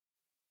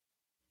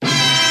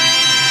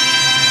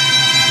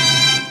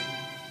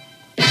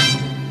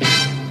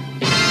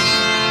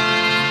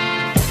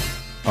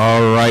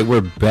right,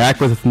 we're back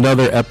with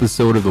another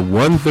episode of the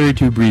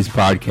 132 Breeze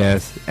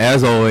podcast.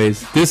 As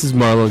always, this is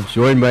Marlo,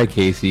 joined by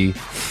Casey.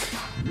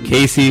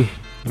 Casey,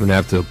 I'm going to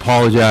have to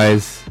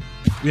apologize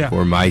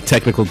for my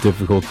technical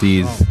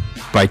difficulties. Oh.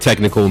 By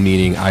technical,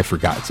 meaning I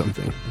forgot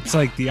something. It's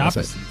like the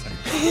opposite.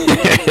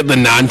 The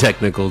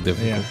non-technical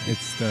difficulty. Yeah,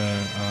 it's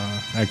the,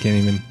 I can't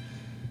even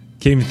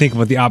think of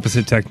what the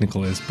opposite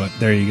technical is, but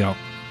there you go.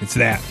 It's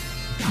that.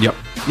 Yep.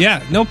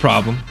 Yeah, no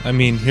problem. I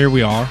mean, here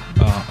we are,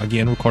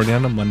 again, recording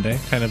on a Monday,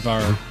 kind of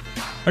our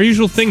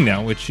usual thing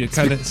now, which is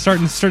kind of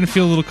starting to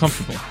feel a little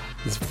comfortable.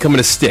 It's becoming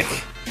a stick.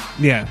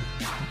 Yeah,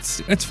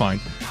 it's fine.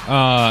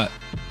 How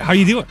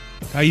you doing?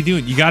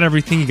 You got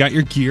everything? You got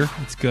your gear?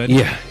 It's good.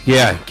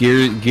 Yeah.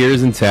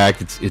 Gear's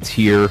intact. It's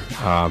here.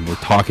 We're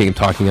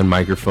talking on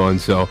microphone,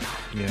 so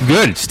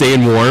good. It's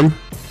staying warm.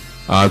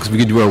 Because we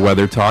can do our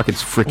weather talk.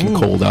 It's freaking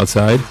cold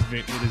outside.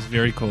 It is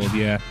very cold,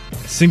 yeah.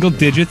 Single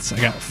digits. I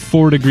got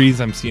 4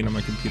 degrees I'm seeing on my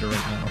computer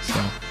right now. So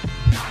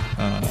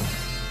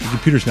the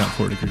computer's not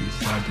 4 degrees.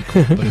 That would be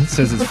cool, but it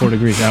says it's 4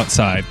 degrees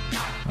outside.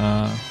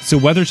 So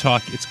weather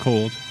talk, it's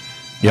cold.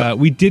 Yep.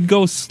 We did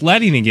go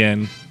sledding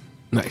again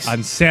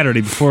on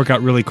Saturday before it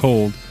got really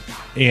cold.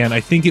 And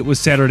I think it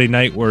was Saturday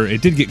night where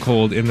it did get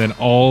cold, and then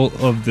all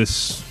of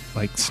this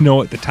like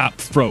snow at the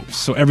top froze.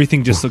 So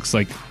everything just looks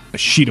like a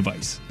sheet of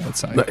ice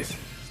outside. Nice.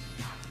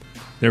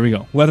 There we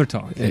go. Weather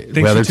talk. Thanks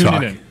weather for tuning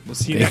talk. in. We'll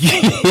see you next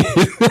week.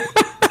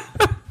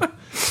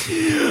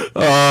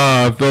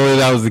 If only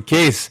that was the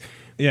case.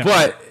 Yeah.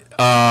 But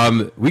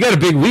we got a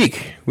big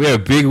week. We have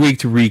a big week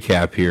to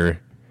recap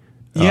here.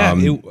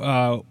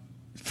 Yeah,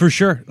 for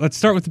sure. Let's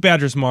start with the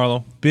Badgers,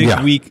 Marlo. Big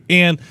week.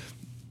 And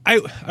I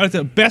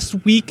the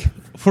best week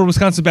for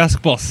Wisconsin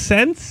basketball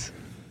since?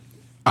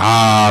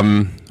 I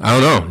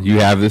don't know.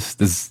 You have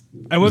this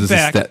I went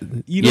back. I had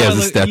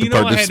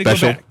to go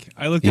back.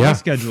 I looked at my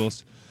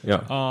schedules.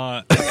 Yeah.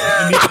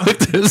 I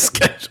looked at the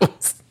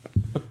schedules.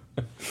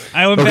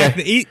 I went back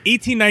to the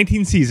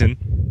 18-19 season.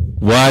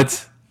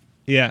 What?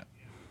 Yeah.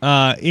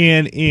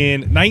 And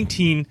in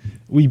 19,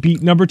 we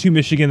beat number 2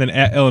 Michigan, then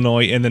at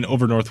Illinois, and then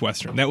over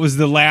Northwestern. That was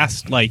the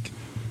last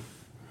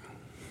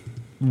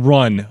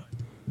run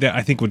that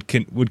I think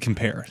would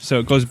compare. So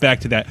it goes back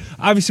to that.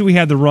 Obviously, we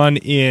had the run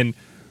in.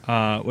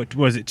 What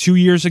was it, 2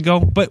 years ago?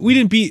 But we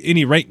didn't beat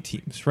any ranked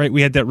teams, right?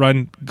 We had that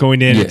run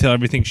going in until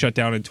everything shut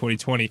down in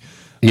 2020.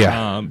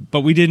 Yeah.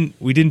 But we didn't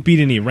beat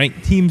any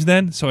ranked teams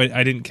then, so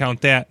I didn't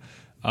count that.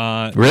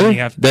 Really?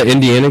 That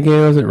Indiana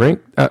game wasn't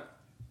ranked? Not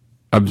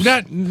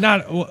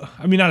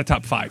a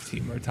top 5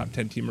 team or a top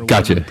 10 team or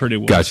whatever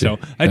Purdue was. Gotcha. So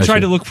I tried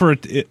to look for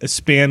a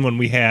span when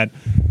we had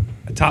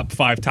a top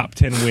 5, top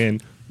 10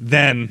 win,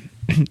 then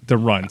the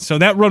run. So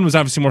that run was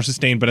obviously more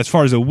sustained, but as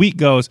far as a week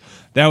goes,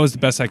 that was the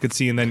best I could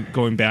see. And then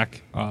going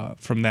back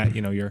from that,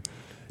 you're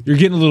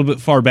getting a little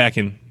bit far back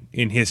in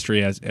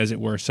history as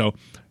it were. So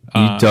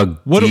you dug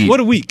what deep.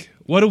 a week.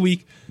 What a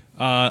week.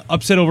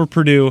 Upset over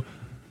Purdue.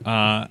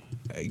 I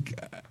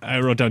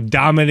wrote down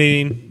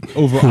dominating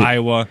over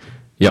Iowa.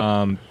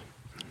 Yep.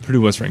 Purdue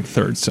was ranked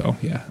 3rd, so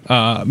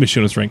yeah.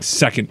 Michigan was ranked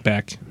 2nd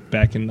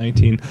back in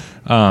 19.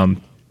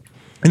 And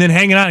then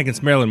hanging on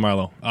against Maryland,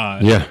 Marlo.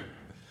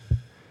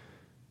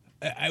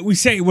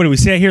 What did we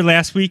say here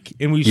last week?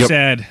 And we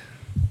said,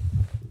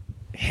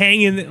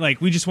 hang in,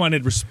 we just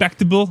wanted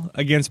respectable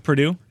against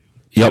Purdue.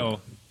 Yep.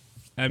 So,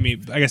 I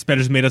mean, I guess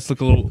Badgers made us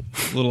look a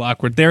little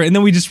awkward there. And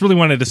then we just really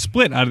wanted to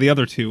split out of the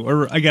other two.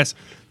 Or I guess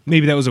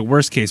maybe that was a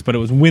worst case, but it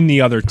was win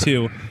the other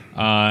two.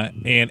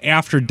 And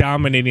after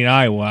dominating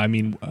Iowa, I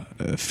mean,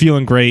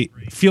 feeling great.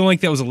 Feeling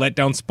like that was a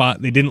letdown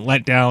spot. They didn't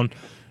let down.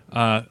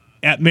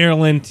 At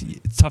Maryland,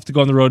 it's tough to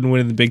go on the road and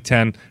win in the Big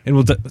Ten, and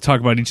we'll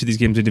talk about each of these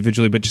games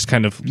individually, but just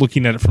kind of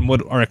looking at it from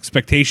what our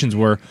expectations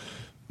were,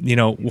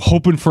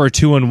 hoping for a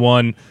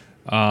 2-1.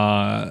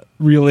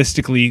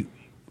 Realistically,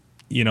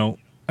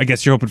 I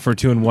guess you're hoping for a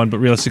 2-1, but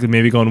realistically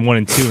maybe going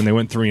 1-2, and they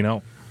went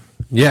 3-0.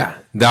 Yeah,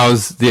 it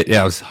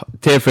was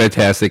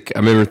fantastic. I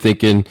remember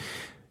thinking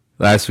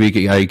last week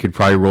you could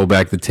probably roll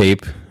back the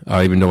tape,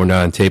 even though we're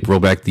not on tape, roll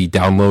back the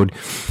download,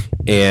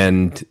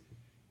 and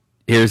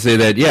here to say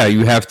that,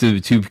 you have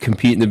to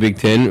compete in the Big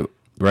Ten,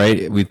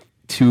 right? With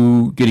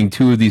getting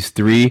 2 of these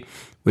 3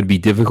 would be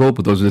difficult,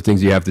 but those are the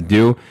things you have to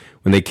do.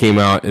 When they came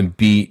out and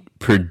beat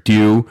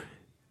Purdue,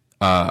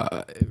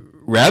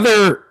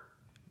 rather,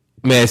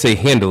 may I say,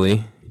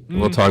 handily.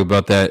 We'll talk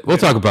about that. We'll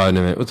talk about it in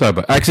a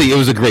minute. Actually, it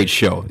was a great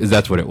show.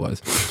 That's what it was.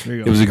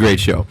 It was a great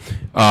show.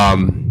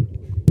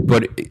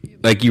 But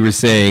like you were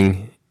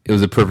saying, it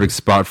was a perfect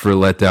spot for a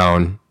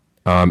letdown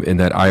in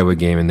that Iowa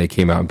game, and they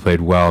came out and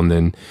played well, and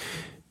then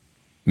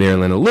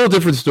Maryland, a little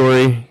different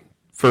story,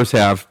 first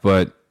half,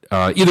 but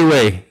either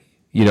way,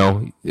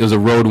 it was a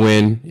road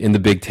win in the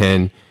Big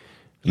Ten.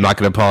 I'm not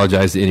going to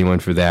apologize to anyone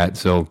for that.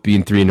 So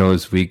being 3-0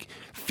 this week,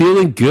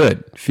 feeling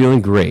good,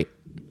 feeling great.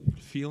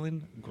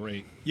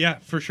 Yeah,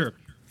 for sure.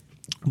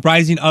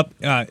 Rising up.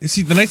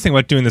 See, the nice thing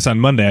about doing this on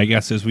Monday, I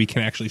guess, is we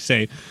can actually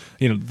say,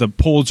 the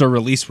polls are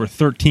released. We're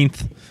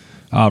 13th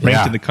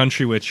ranked in the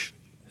country, which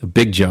a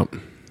big jump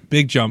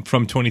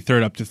from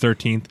 23rd up to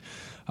 13th.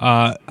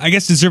 I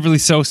guess deservedly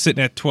so,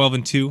 sitting at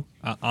 12-2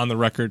 on the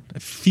record.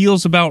 It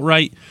feels about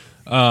right.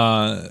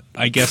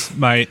 I guess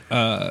my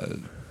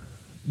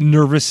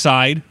nervous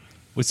side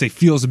would say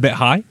feels a bit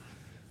high.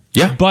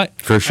 Yeah, but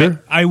for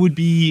sure. I would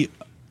be,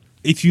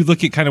 if you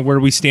look at kind of where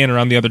we stand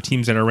around the other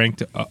teams that are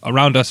ranked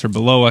around us or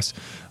below us,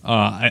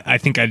 I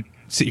think I'd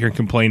sit here and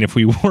complain if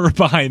we were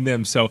behind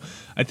them. So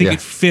I think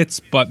it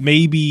fits, but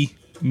maybe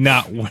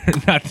not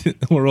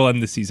where we'll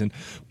end the season.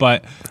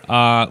 But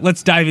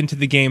let's dive into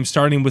the game,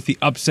 starting with the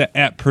upset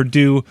at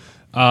Purdue.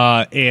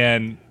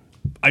 And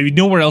I mean,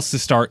 nowhere else to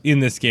start in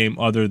this game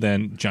other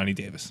than Johnny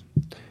Davis.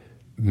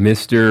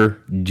 Mr.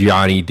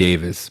 Johnny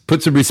Davis.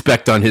 Put some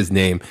respect on his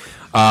name.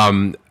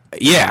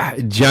 Yeah,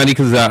 Johnny,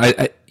 because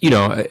I don't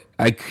know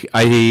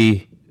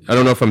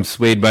if I'm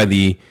swayed by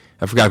I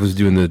forgot who's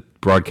doing the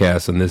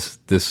broadcast on this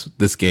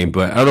game,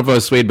 but I don't know if I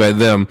was swayed by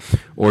them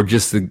or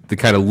just the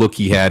kind of look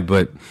he had,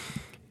 but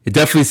it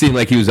definitely seemed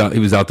like he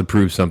was out to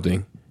prove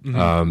something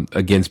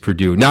against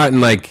Purdue. Not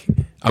in like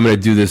I'm going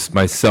to do this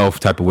myself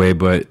type of way,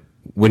 but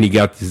when he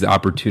got these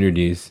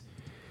opportunities,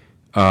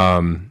 he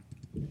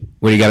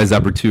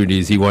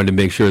wanted to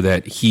make sure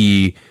that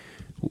he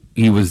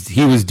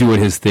was doing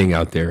his thing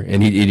out there,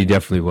 and he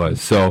definitely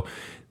was. So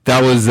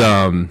that was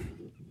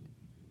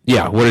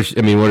what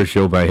a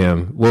show by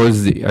him. What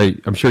was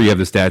I'm sure you have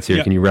the stats here.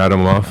 Yeah. Can you rattle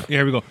them off?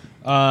 Yeah, here we go.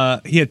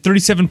 He had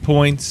 37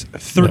 points,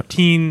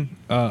 14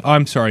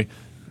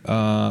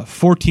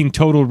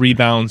 total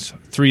rebounds,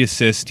 3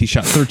 assists. He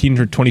shot 13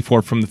 for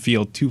 24 from the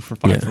field, 2 for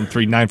 5 from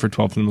 3, 9 for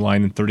 12 from the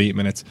line in 38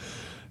 minutes.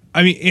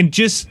 I mean, and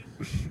just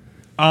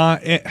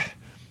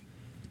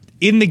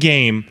in the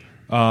game,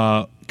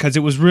 because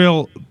it was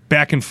real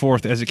back and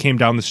forth as it came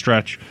down the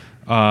stretch.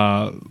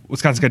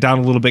 Wisconsin got down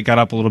a little bit, got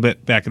up a little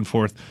bit, back and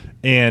forth.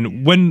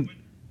 And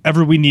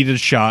whenever we needed a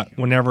shot,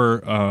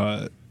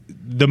 whenever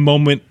the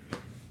moment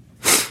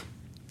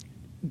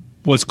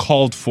was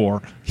called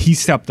for, he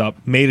stepped up,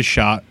 made a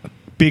shot,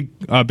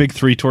 big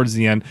three towards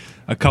the end,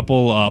 a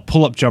couple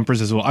pull-up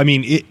jumpers as well. I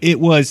mean, it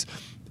was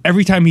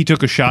every time he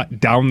took a shot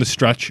down the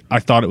stretch, I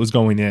thought it was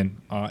going in,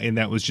 and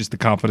that was just the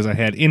confidence I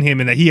had in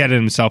him and that he had in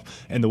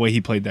himself and the way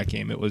he played that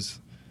game. It was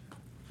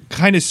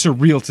kind of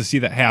surreal to see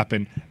that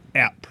happen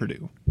at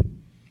Purdue.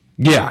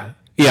 Yeah,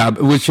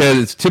 which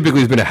has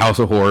typically been a house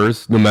of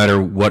horrors, no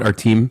matter what our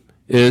team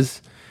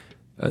is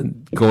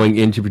going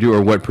into Purdue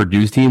or what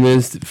Purdue's team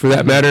is, for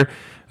that matter.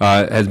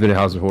 Has been a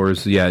house of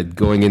horrors. So yeah,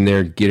 going in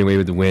there, getting away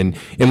with the win.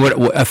 And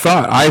what I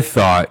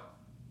thought,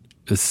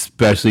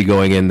 especially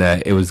going in,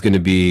 that it was going to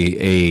be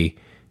a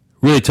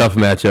really tough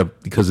matchup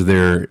because of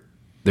their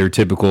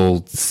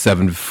typical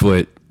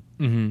 7-foot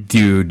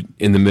dude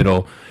in the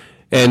middle,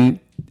 and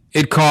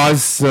it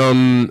caused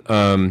some.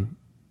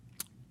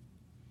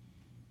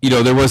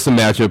 There was some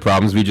matchup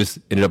problems. We just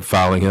ended up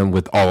fouling him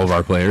with all of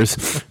our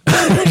players.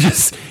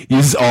 Just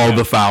used all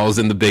the fouls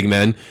in the big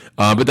men.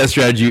 But that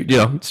strategy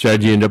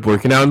ended up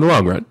working out in the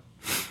long run.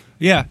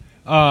 Yeah.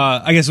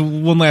 I guess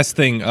one last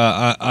thing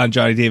on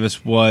Johnny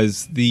Davis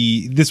was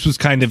this was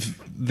kind of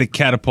the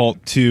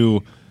catapult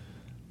to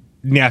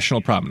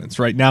national prominence.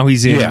 Right now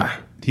he's in. Yeah.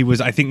 He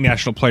was, I think,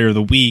 National Player of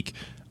the Week.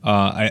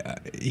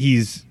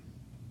 He's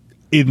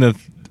in the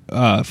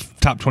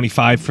top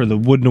 25 for the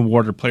Wooden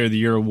Award or Player of the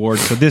Year award.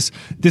 So this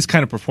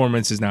kind of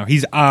performance is now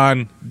he's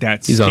on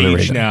that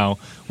stage now,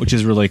 which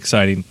is really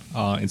exciting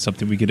and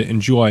something we get to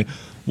enjoy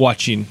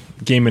watching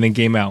game in and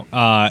game out.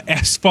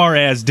 As far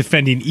as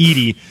defending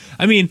Edey,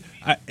 I mean,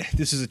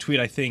 this is a tweet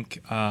I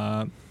think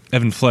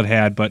Evan Flood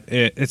had, but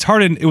it's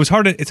hard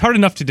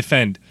enough to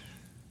defend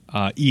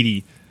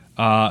Edey,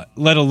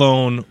 let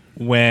alone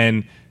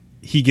when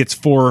he gets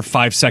 4 or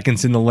 5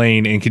 seconds in the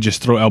lane and could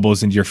just throw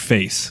elbows into your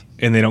face,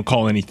 and they don't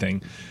call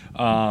anything.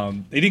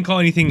 They didn't call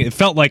anything, it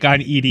felt like,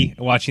 on Edey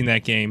watching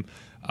that game,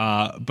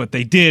 but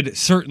they did,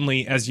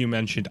 certainly, as you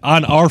mentioned,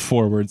 on our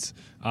forwards.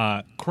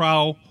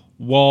 Crow,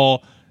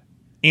 Wall,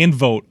 and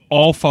Vogt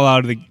all foul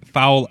out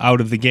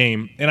of the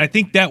game. And I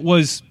think that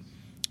was,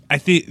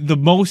 the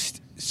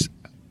most,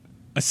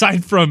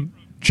 aside from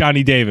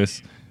Johnny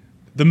Davis,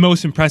 the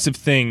most impressive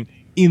thing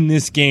in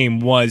this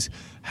game was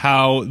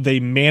how they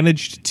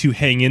managed to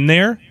hang in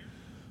there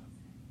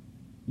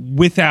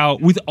with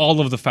all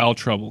of the foul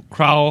trouble.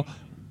 Crowell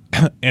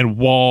and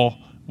Wall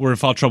were in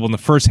foul trouble in the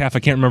first half. I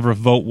can't remember if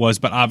Vogt was,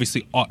 but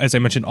obviously, as I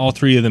mentioned, all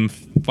 3 of them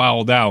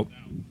fouled out.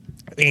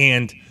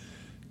 And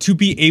to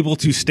be able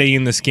to stay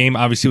in this game,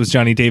 obviously, was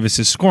Johnny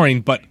Davis's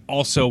scoring, but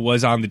also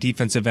was on the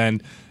defensive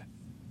end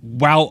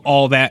while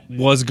all that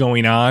was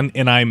going on.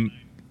 And I'm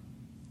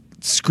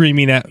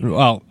screaming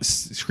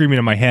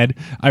in my head.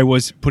 It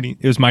was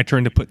my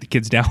turn to put the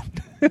kids down.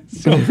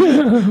 So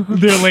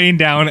they're laying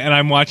down and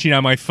I'm watching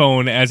on my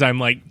phone as I'm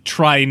like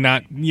trying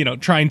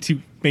to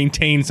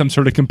maintain some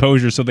sort of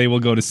composure so they will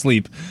go to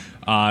sleep.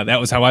 That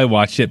was how I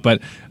watched it.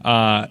 But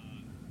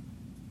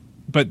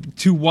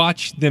to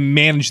watch them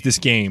manage this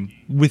game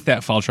with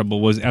that foul trouble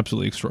was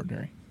absolutely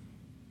extraordinary.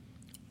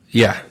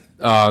 Yeah.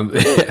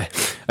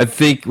 I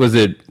think was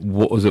it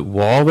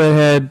Wall that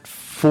had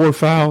 4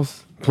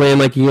 fouls, playing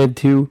like he had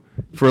 2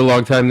 for a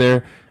long time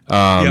there.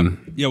 Yep.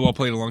 Yeah, well,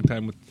 played a long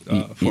time with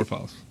 4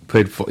 fouls.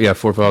 Played 4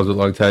 fouls a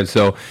long time.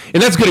 So,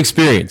 and that's good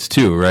experience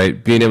too,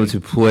 right? Being able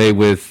to play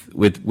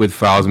with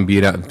fouls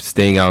and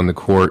staying out on the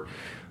court,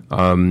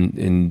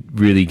 and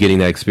really getting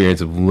that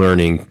experience of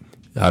learning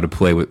how to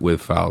play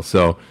with fouls.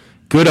 So,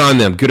 good on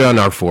them. Good on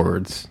our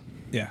forwards.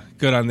 Yeah,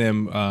 good on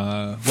them.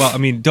 Well, I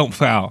mean, don't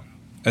foul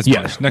as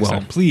much next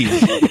time, please.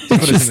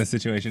 Put us in this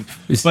situation.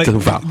 But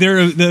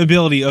the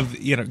ability of,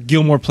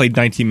 Gilmore played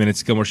 19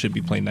 minutes. Gilmore should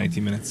be playing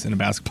 19 minutes in a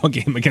basketball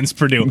game against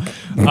Purdue.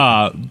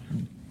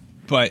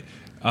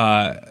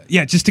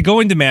 Just to go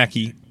into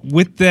Mackey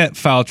with that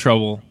foul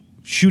trouble,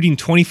 shooting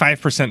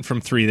 25%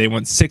 from 3, they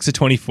went 6 of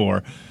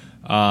 24.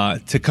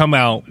 To come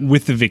out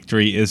with the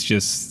victory is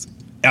just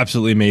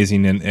absolutely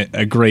amazing and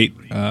a great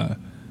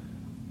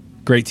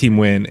team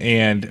win.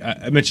 And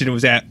I mentioned it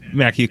was at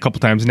Mackey a couple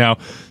times now.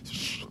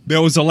 That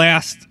was the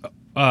last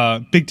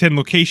Big Ten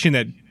location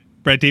that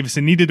Brad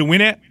Davison needed to win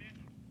at.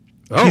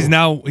 Oh.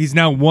 He's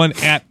now won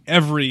at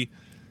every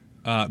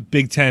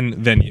Big Ten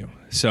venue.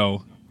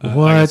 So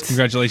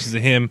congratulations to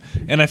him.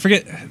 And I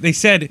forget, they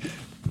said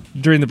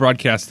during the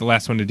broadcast, the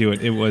last one to do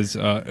it, it was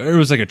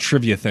like a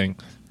trivia thing,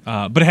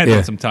 but it had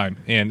been some time,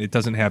 and it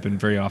doesn't happen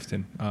very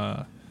often.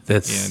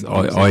 That's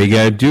all you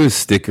gotta do is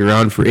stick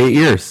around for 8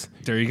 years.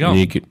 There you go. And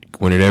you could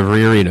win at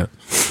every arena.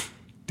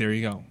 There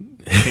you go.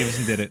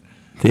 Davison did it.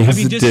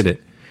 Davison did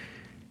it.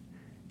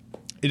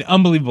 An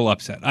unbelievable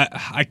upset.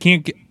 I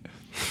can't get.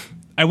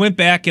 I went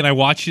back and I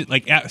watched it.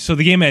 So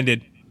the game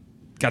ended.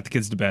 Got the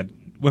kids to bed.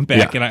 Went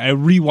back and I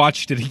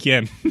rewatched it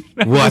again.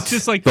 What?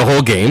 Just like the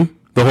whole game.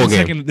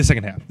 The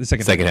second half. The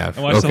second half.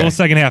 I watched the whole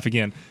second half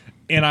again,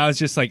 and I was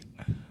just like,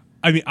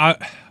 I mean, I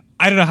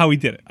don't know how he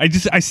did it.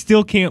 I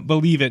still can't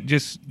believe it.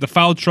 Just the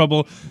foul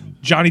trouble.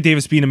 Johnny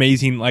Davis being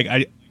amazing.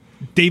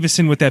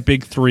 Davison with that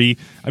big 3.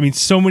 I mean,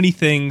 so many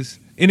things.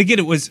 And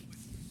again,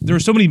 there were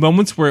so many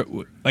moments where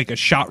a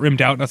shot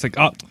rimmed out, and I was like,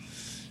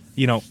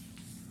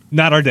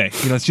 not our day.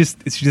 It's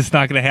just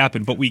not going to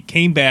happen. But we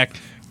came back,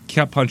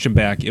 kept punching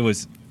back. It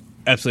was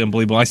absolutely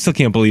unbelievable. I still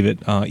can't believe it,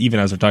 even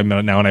as we're talking about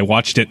it now, and I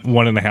watched it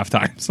 1.5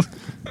 times.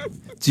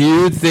 Do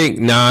you think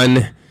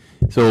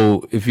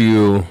so if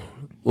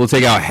we'll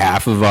take out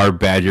half of our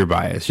Badger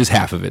bias, just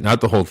half of it,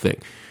 not the whole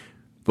thing.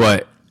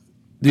 But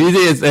do you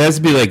think it has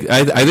to be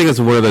I think it's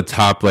one of the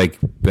top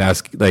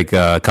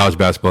college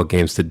basketball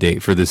games to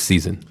date for this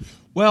season.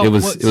 Well, it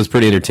was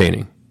pretty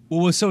entertaining.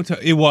 Well, it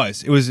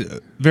was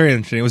very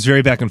interesting. It was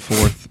very back and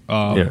forth.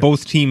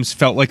 Both teams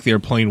felt like they were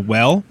playing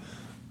well.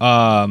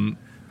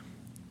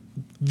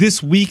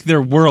 This week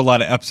there were a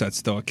lot of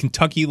upsets though.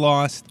 Kentucky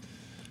lost.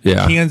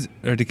 Yeah.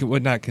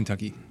 Not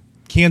Kentucky.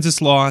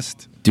 Kansas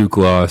lost. Duke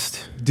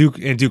lost. Duke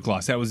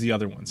lost. That was the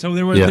other one. So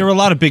there were a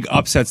lot of big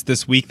upsets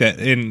this week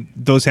and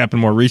those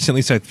happened more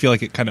recently. So I feel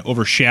like it kind of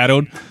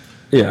overshadowed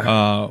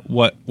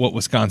what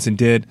Wisconsin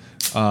did.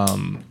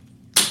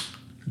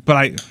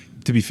 But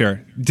to be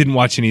fair, didn't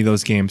watch any of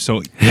those games.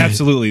 So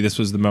absolutely, this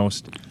was the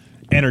most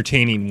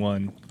entertaining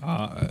one.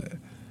 I'd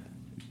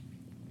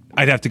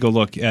have to go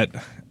look at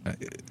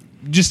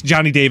just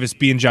Johnny Davis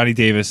being Johnny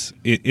Davis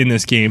in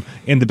this game,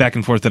 and the back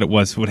and forth that it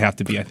would have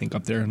to be, I think,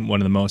 up there in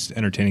one of the most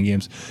entertaining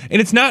games. And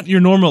it's not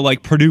your normal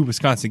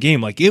Purdue-Wisconsin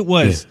game. It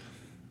was,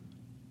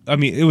 I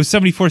mean, it was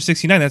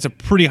 74-69. That's a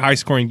pretty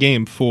high-scoring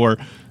game for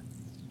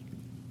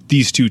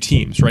these two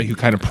teams, right, who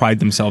kind of pride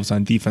themselves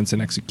on defense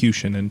and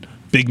execution and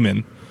big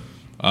men.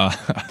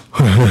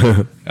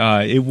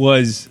 It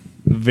was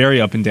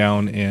very up and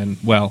down, and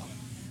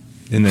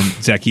then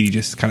Zach Edey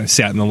just kind of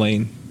sat in the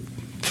lane.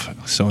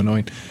 So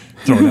annoying.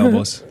 Throwing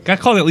elbows. Got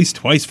called at least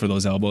twice for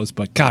those elbows,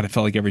 but God, it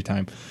felt like every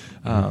time.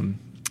 All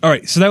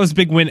right, so that was a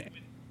big win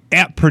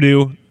at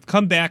Purdue.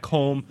 Come back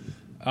home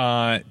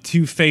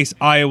to face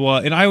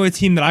Iowa, an Iowa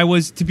team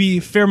that to be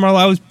fair, Marla,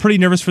 I was pretty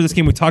nervous for this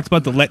game. We talked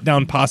about the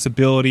letdown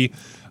possibility.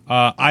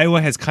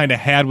 Iowa has kind of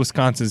had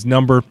Wisconsin's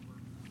number.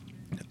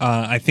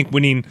 I think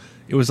winning,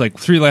 it was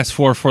 3 last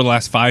 4, 4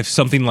 last 5,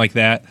 something like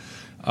that.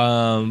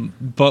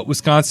 But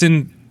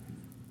Wisconsin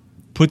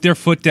put their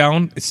foot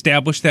down,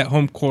 established that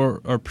home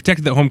court, or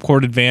protected that home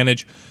court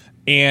advantage,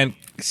 and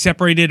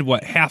separated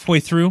halfway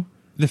through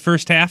the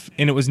first half,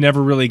 and it was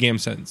never really a game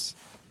since.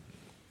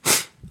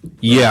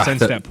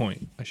 Since that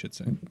point, I should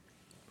say.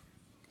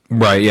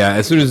 Right, yeah.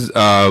 As soon as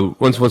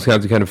once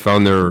Wisconsin kind of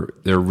found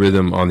their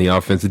rhythm on the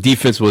offense, the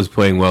defense was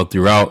playing well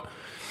throughout.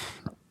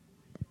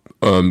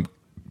 And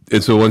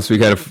so once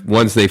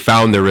they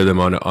found their rhythm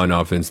on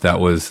offense, that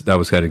was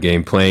kind of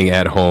game, playing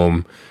at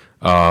home.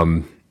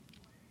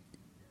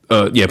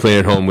 Playing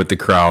at home with the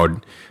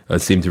crowd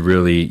seemed to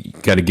really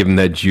kind of give them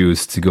that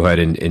juice to go ahead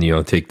and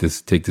take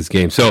this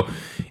game. So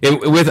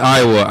with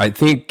Iowa, I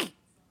think,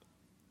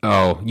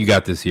 you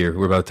got this here.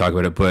 We're about to talk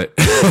about it, but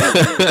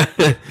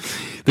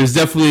there's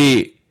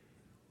definitely,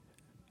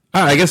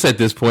 I guess at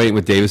this point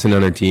with Davison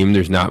on their team,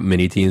 there's not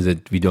many teams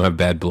that we don't have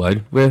bad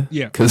blood with.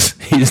 Yeah, because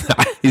he's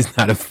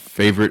not a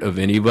favorite of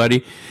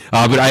anybody.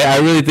 But I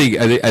really think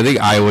I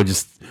think Iowa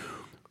just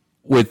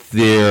with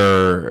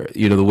their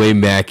the way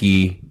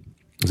Mackey.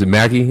 Is it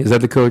Mackey? Is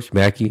that the coach?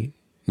 Mackey?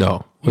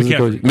 No.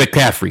 McCaffrey.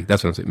 McCaffrey.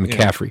 That's what I'm saying.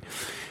 McCaffrey.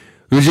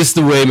 It was just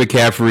the way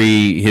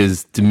McCaffrey,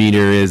 his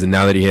demeanor is, and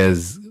now that he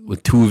has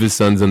with two of his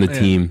sons on the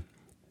team,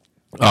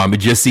 it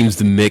just seems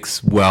to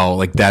mix well.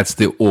 Like that's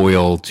the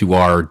oil to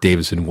our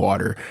Davison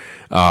water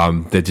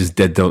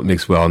that don't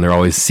mix well, and there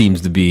always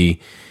seems to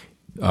be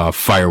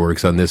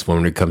fireworks on this one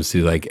when it comes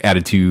to like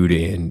attitude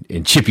and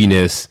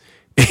chippiness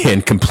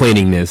and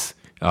complainingness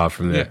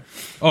from there. Yeah.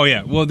 Oh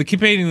yeah, well the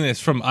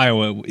complainingness from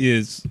Iowa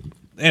is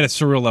at a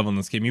surreal level in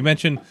this game. You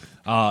mentioned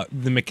the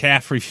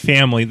McCaffrey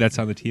family that's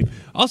on the team.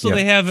 Also,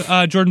 they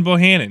have Jordan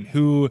Bohannon,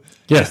 who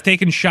has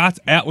taken shots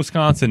at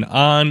Wisconsin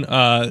on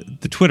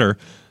the Twitter,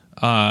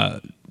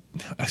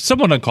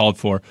 somewhat uncalled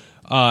for.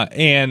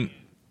 And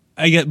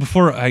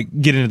before I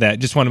get into that,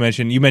 just want to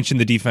mention, you mentioned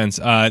the defense.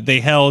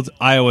 They held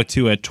Iowa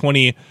to a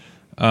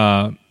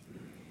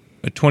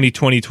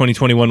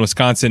 2020-2021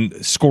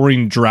 Wisconsin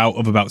scoring drought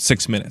of about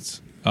 6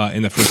 minutes.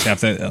 In the first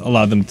half that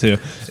allowed them to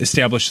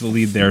establish the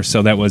lead there.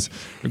 So that was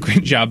a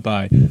great job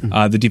by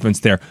the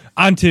defense there.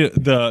 On to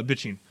the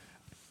bitching.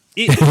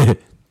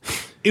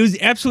 It was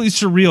absolutely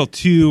surreal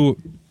to...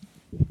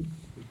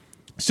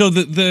 So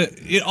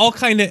it all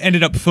kind of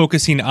ended up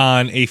focusing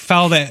on a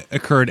foul that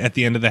occurred at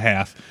the end of the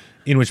half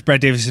in which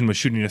Brad Davison was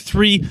shooting a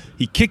three.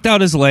 He kicked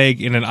out his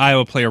leg, and an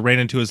Iowa player ran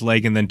into his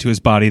leg and then to his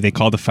body. They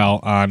called a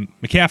foul on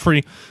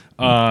McCaffrey.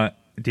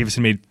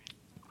 Davison made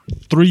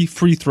 3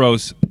 free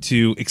throws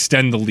to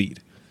extend the lead.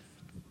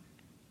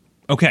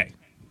 Okay.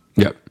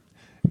 Yep.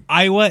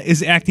 Iowa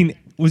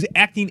was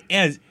acting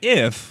as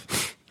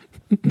if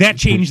that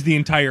changed the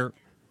entire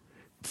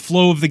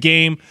flow of the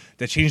game,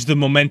 that changed the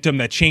momentum,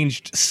 that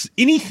changed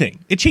anything.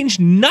 It changed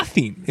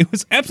nothing. It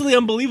was absolutely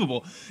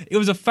unbelievable. It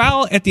was a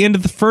foul at the end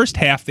of the first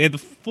half. They had the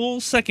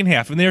full second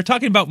half, and they were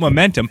talking about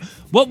momentum.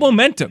 What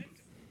momentum?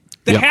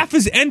 The half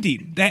is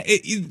ending.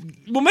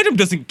 Momentum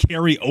doesn't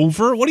carry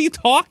over. What are you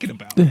talking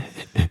about?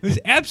 It was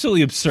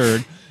absolutely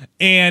absurd.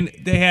 And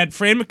they had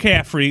Fran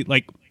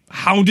McCaffrey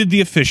hounded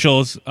the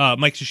officials,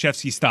 Mike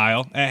Krzyzewski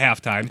style, at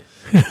halftime.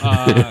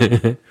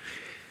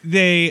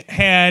 They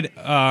had,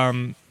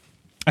 I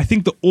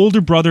think the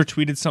older brother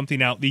tweeted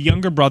something out. The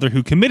younger brother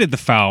who committed the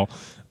foul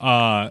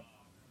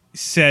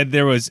said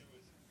there was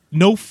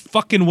no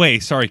fucking way,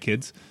 sorry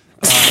kids,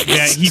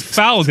 that he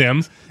fouled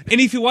him. And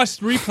if you watch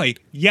the replay,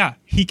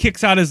 he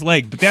kicks out his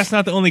leg, but that's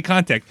not the only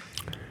contact.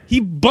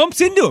 He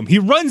bumps into him. He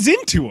runs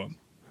into him.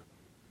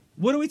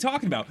 What are we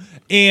talking about?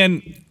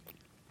 And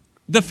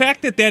the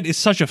fact that is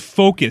such a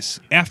focus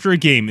after a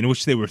game in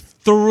which they were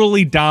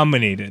thoroughly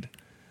dominated,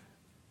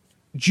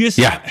 it's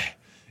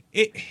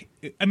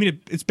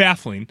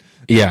baffling.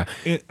 Yeah.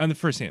 On the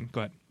first hand, go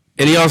ahead.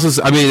 And he also,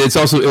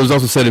 it was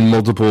also said in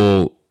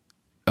multiple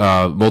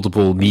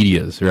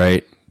medias,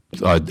 right?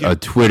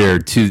 Twitter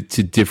to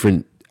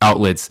different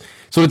outlets.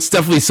 So it's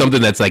definitely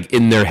something that's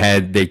in their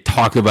head. They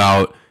talk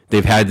about,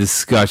 they've had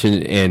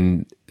discussion,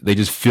 and they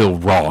just feel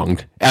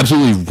wronged,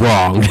 absolutely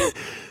wronged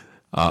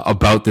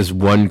about this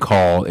one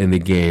call in the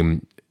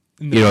game.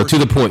 To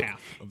the point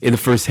in the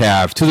first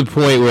half, to the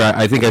point where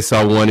I think I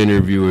saw one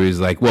interview where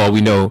he's like, well,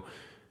 we know,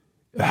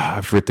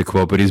 I forget the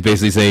quote, but he's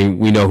basically saying,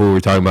 we know who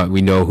we're talking about.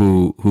 We know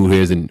who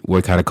is and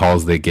what kind of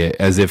calls they get,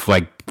 as if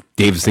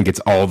Davison gets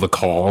all the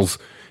calls.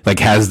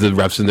 Has the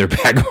refs in their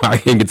back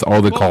pocket and gets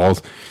all the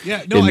calls.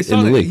 Yeah, no, I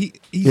saw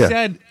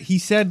that. He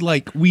said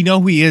we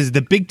know who he is.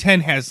 The Big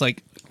Ten has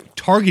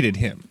targeted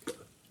him.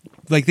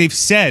 They've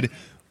said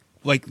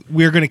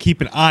we're going to keep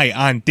an eye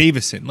on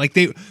Davison.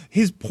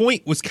 His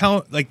point was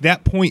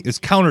that point is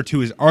counter to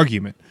his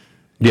argument.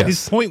 Yes.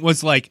 His point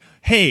was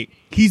hey,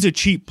 he's a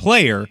cheap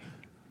player.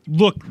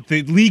 Look,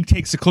 the league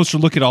takes a closer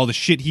look at all the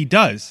shit he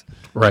does.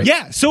 Right.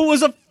 Yeah, so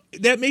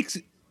that makes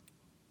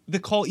the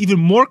call even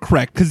more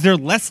correct because they're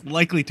less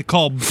likely to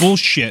call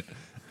bullshit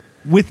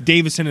with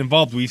Davison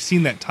involved. We've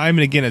seen that time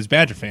and again as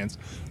Badger fans,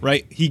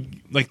 right? He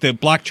the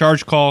block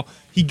charge call,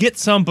 he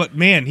gets some, but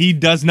man, he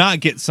does not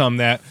get some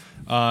that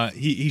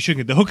he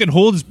shouldn't get. The hook and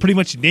hold is pretty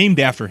much named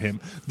after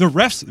him. The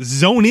refs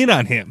zone in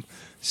on him,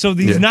 so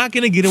he's not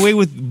going to get away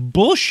with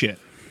bullshit.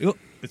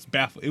 It's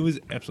baffling. It was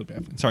absolutely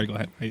baffling. Sorry, go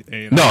ahead.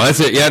 No, that's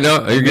it. Yeah,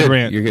 no, you're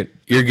good. You're good.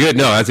 You're good.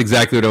 No, that's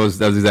exactly what I was.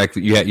 That was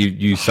exactly.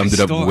 You summed it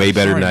up way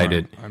better than I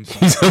did. I'm sorry.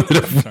 You summed it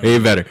up way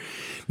better.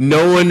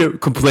 No one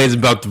complains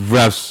about the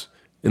refs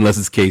unless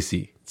it's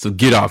Casey. So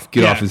get off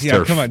his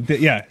turf. Come on.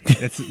 Yeah,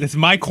 it's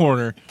my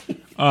corner.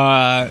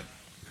 But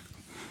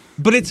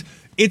it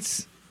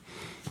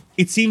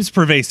seems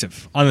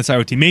pervasive on this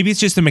Iowa team. Maybe it's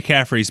just the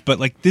McCaffreys, but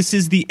this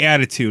is the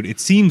attitude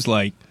it seems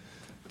like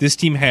this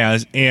team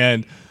has,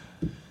 and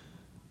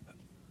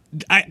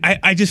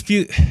I just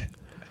feel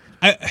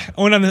I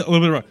went on a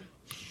little bit of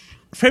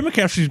Fred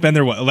McCaffrey's been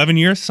there 11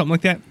 years, something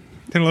like that,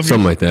 10, 11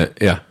 something years? like that.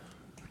 Yeah.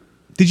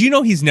 Did you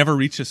know he's never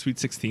reached a Sweet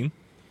 16?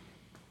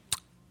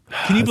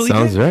 Can you believe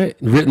sounds that? Right.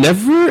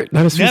 Never,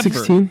 not a Sweet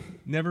 16.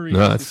 Never reached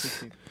a Sweet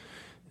 16.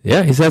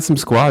 Yeah, he's had some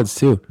squads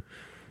too.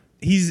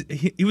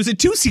 He was a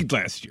 2 seed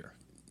last year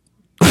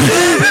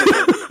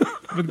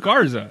with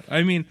Garza.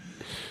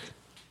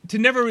 To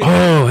never.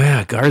 Oh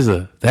yeah,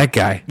 Garza, that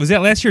guy. Was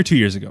that last year or 2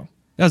 years ago?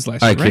 That was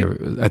last year,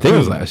 right? I think it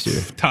was last year.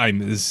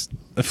 Time is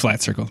a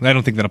flat circle. I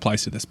don't think that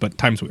applies to this, but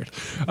time's weird.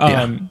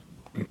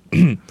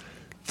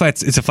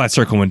 It's a flat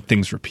circle when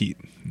things repeat.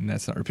 And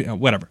that's not repeat.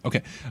 Whatever.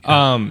 Okay.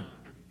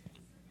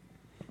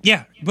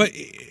 Yeah, but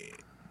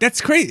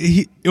that's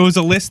crazy. It was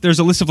a list. There's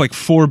a list of like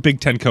 4 Big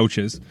Ten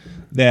coaches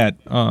that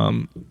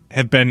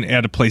have been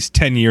at a place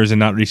 10 years and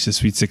not reached the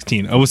Sweet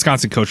 16. A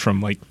Wisconsin coach from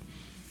like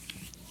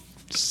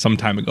some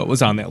time ago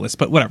was on that list,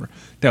 but whatever.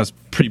 That was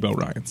pretty Bo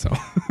Ryan, so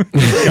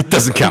it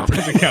doesn't count.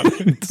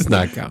 It does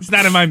not count. It's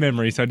not in my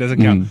memory, so it doesn't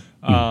count.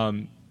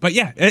 But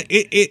yeah,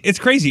 it's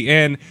crazy,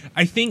 and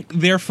I think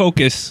their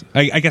focus.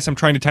 I guess I'm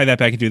trying to tie that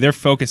back into their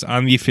focus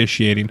on the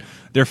officiating,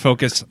 their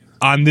focus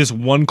on this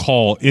one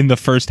call in the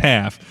first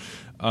half,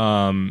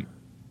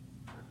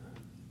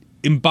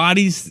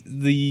 embodies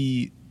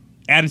the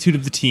attitude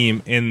of the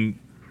team, and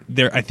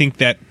I think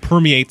that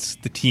permeates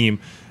the team,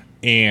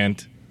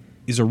 and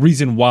is a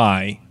reason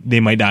why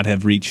they might not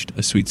have reached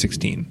a Sweet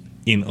 16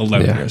 in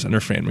 11 years under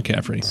Fran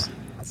McCafferty.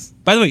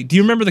 By the way, do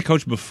you remember the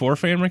coach before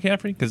Fran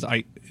McCafferty? Because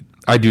I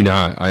do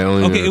not. I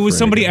only it was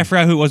somebody, I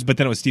forgot who it was, but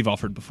then it was Steve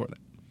Alford before that.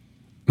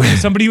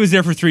 Somebody who was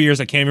there for 3 years.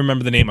 I can't even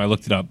remember the name. I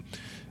looked it up.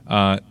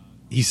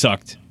 He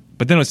sucked.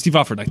 But then it was Steve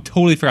Alford. I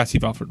totally forgot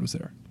Steve Alford was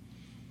there.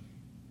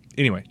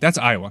 Anyway, that's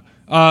Iowa.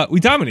 We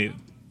dominated.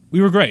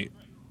 We were great.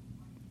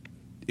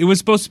 It was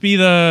supposed to be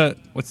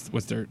what's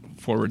their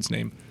forward's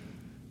name?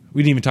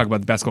 We didn't even talk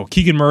about the basketball.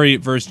 Keegan Murray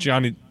versus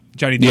Johnny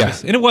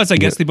Davis. And it was, I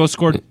guess. They both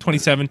scored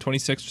 27,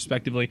 26,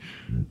 respectively.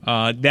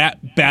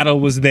 That battle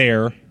was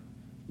there.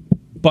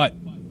 But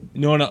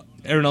everyone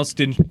else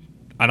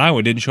on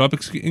Iowa didn't show up,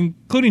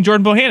 including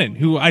Jordan Bohannon,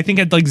 who I think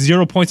had like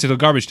 0 points until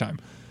garbage time.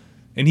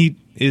 And he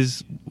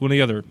is one of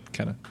the other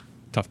kind of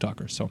tough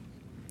talkers. So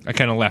I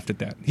kind of laughed at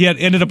that. He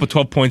ended up with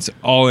 12 points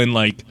all in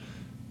like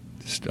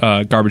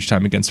garbage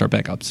time against our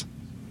backups.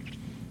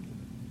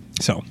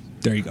 So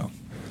there you go.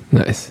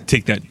 Nice.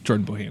 Take that,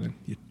 Jordan Bohannon.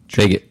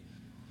 Take it.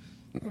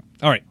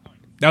 All right.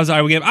 That was the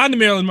Iowa game. On to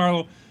Maryland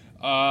Marlowe.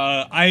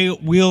 I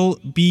will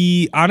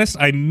be honest.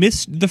 I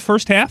missed the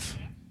first half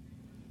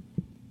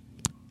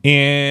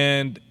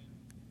and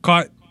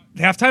caught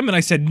halftime, and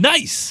I said,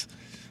 nice.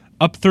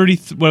 Up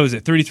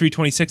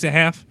 33-26 at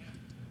half.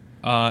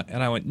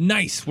 And I went,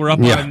 nice. We're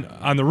up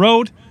on the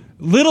road.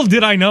 Little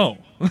did I know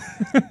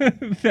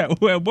that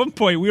at one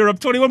point we were up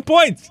 21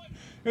 points.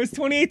 It was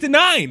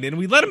 28-9, and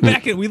we let him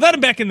back in. We let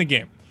him back in the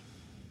game.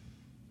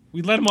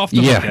 We let him off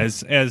the hook,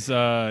 as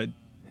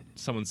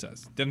someone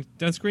says.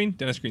 Dennis Green?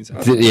 Dennis Green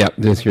says.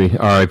 Dennis Green.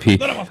 R.I.P.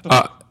 Let him off the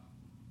hook.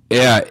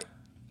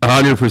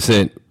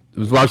 100%. I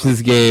was watching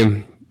this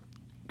game,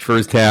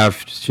 first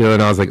half, just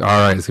chilling. I was like, all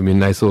right, it's going to be a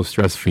nice little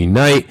stress-free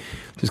night.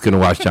 Just going to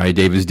watch Johnny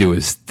Davis do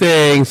his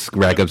thing,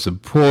 rack up some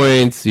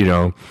points,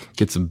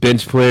 get some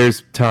bench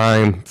players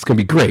time. It's going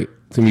to be great.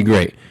 It's going to be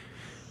great.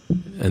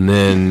 And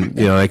then,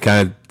 they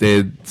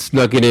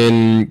snuck it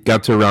in,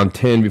 got to around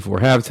 10 before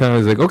halftime. I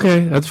was like, okay,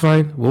 that's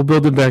fine. We'll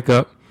build it back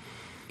up.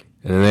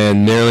 And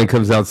then Maryland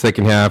comes out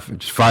second half,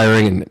 just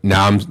firing, and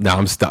now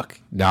I'm stuck.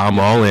 Now I'm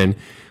all in,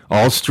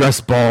 all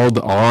stress-balled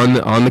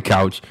on the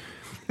couch.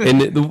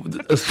 And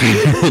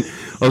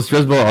all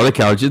stress-balled on the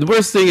couch. And the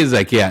worst thing is,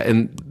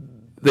 and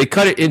they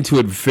cut it into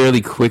it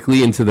fairly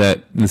quickly in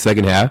the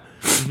second half.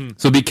 Mm-hmm.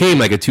 So it became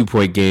like a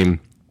 2-point game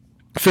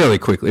fairly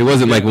quickly. It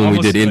wasn't like when we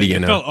did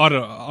Indiana. It felt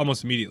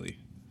almost immediately.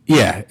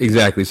 Yeah,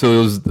 exactly. So it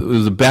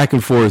was a back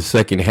and forth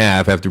second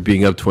half after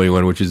being up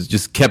 21, which is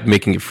just kept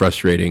making it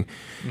frustrating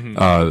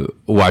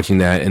watching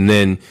that. And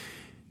then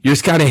you're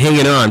just kind of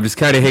hanging on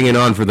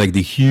for like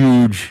the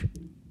huge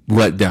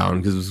letdown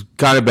because it was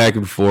kind of back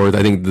and forth.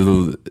 I think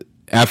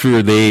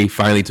after they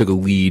finally took a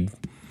lead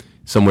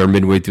somewhere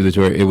midway through the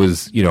tour, it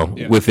was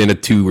within a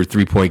 2 or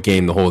 3 point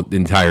game the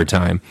entire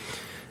time,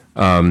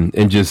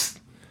 and just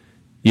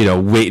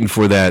waiting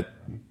for that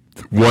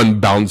one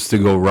bounce to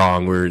go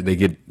wrong where they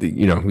get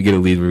we get a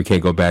lead where we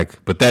can't go back,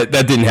 but that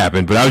didn't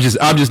happen. But I'm just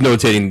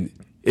notating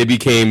it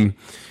became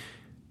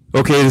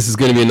okay. This is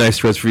going to be a nice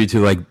stress free to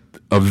like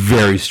a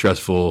very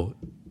stressful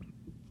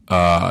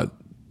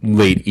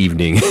later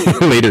evening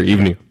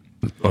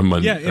on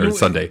Monday or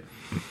Sunday.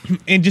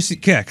 And just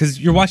because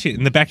you're watching it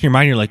in the back of your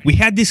mind, you're like, we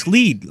had this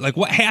lead. Like,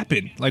 what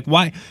happened? Like,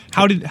 why?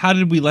 How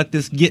did we let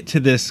this get to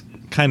this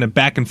kind of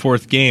back and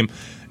forth game?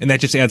 And that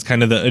just adds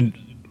kind of a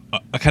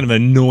kind of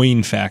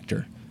annoying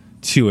factor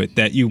to it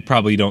that you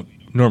probably don't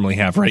normally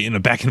have, right, in a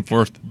back and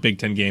forth Big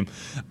Ten game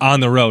on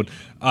the road.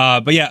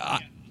 But yeah,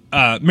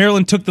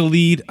 Maryland took the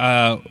lead.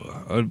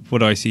 What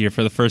do I see here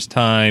for the first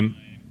time?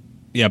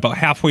 Yeah, about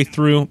halfway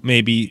through,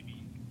 maybe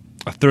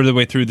a third of the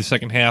way through the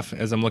second half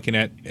as I'm looking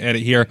at it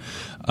here.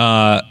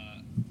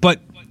 But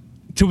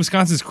to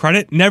Wisconsin's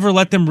credit, never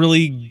let them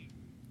really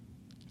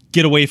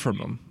get away from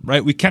them,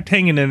 right? We kept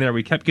hanging in there.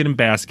 We kept getting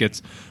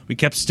baskets. We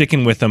kept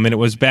sticking with them, and it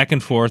was back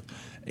and forth.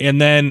 And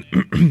then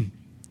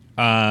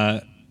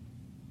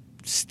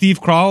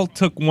Steve Krall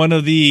took one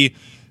of the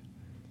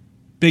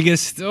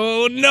biggest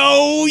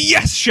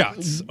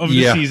shots of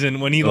the season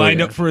when he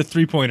lined up for a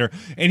three-pointer.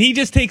 And he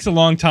just takes a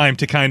long time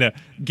to kind of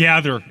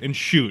gather and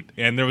shoot.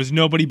 And there was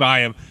nobody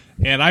by him.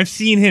 And I've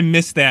seen him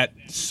miss that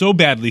so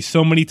badly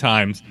so many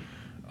times,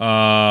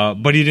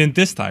 but he didn't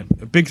this time.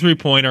 A big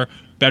three-pointer.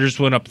 Badgers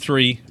went up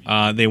 3.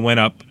 They went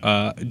up.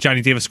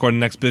 Johnny Davis scored in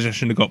the next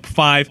possession to go up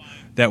 5.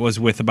 That was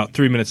with about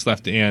 3 minutes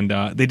left, and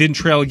they didn't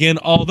trail again,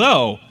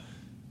 although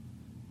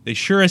they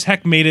sure as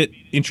heck made it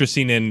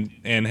interesting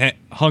and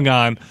hung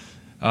on.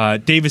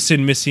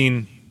 Davison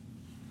missing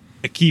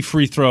a key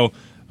free throw.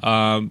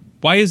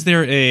 Why is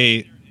there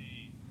a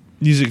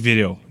music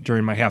video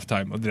during my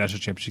halftime of the national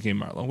championship game,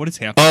 Marlo? What is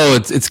happening? Oh,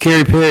 it's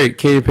Katy Perry.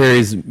 Katy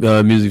Perry's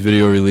music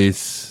video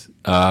release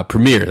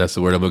premiere. That's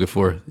the word I'm looking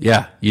for.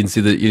 Yeah, you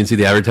didn't see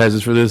the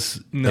advertisements for this.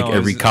 No, like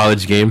every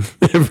college game.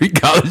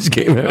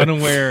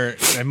 Unaware.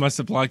 I must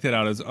have blocked it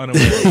out. I was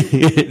unaware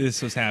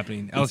this was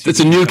happening. It's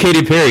a new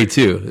Katy Perry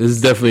too. This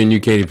is definitely a new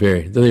Katy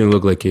Perry. It doesn't even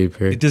look like Katy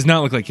Perry. It does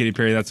not look like Katy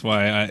Perry. That's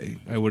why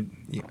I would.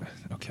 Yeah,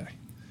 okay.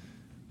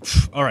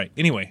 All right.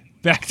 Anyway.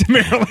 Back to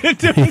Maryland.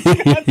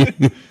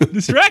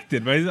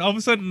 Distracted. Right? All of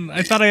a sudden,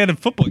 I thought I had a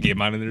football game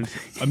on, and there's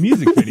a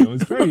music video. It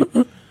was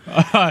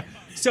great.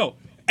 So,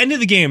 end of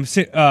the game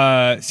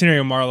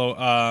scenario,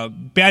 Marlo.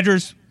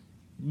 Badgers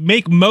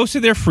make most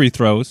of their free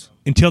throws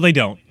until they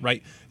don't.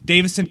 Right.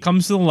 Davison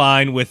comes to the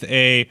line with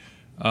a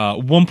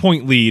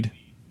 1-point lead,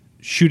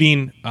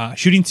 shooting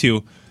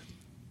 2,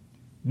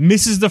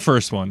 misses the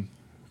first one.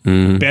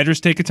 Mm-hmm. Badgers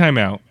take a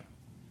timeout,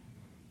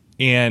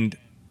 and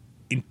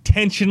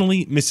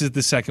intentionally misses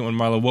the second one.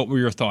 Marlo, what were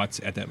your thoughts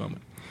at that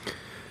moment?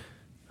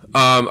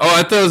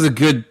 I thought it was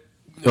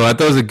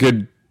a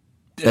good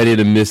idea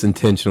to miss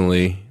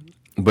intentionally,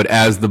 but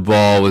as the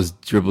ball was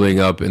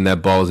dribbling up and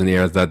that ball was in the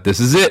air, I thought, this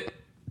is it.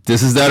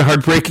 This is that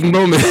heartbreaking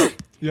moment.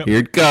 Yep. Here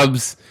it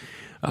comes.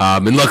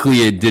 And luckily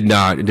it did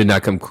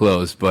not come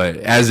close, but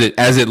as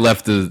it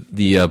left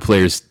the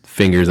player's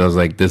fingers, I was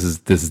like, this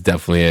is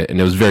definitely it. And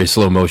it was very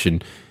slow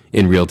motion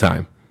in real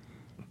time.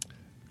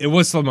 It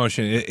was slow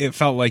motion. It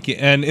felt like it.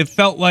 And it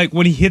felt like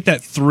when he hit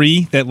that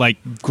 3 that like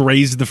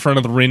grazed the front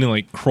of the ring and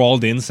like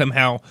crawled in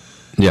somehow.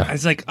 Yeah. I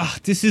was like,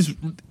 this is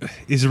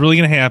really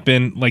going to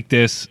happen like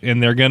this.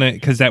 And they're going to,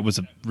 because that was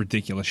a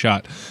ridiculous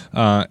shot.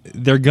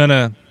 They're going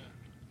to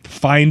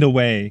find a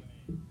way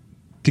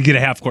to get a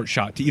half-court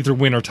shot to either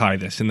win or tie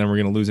this. And then we're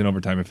going to lose in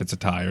overtime if it's a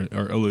tie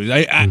or a lose.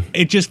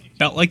 It just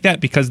felt like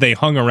that because they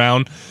hung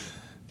around,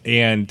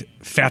 and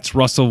Fats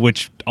Russell,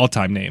 which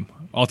all-time name.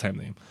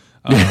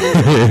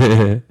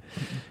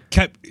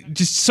 Kept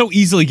just so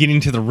easily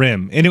getting to the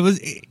rim, and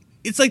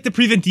it's like the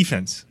prevent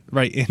defense,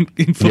 right? In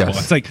football,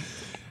 yes. It's like,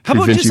 how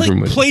about just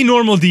like play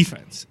normal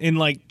defense and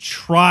like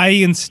try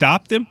and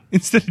stop them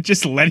instead of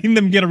just letting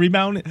them get a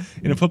rebound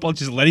in football,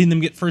 just letting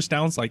them get first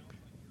downs. Like,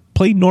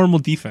 play normal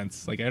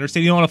defense. Like, I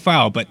understand you don't want to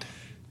foul, but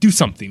do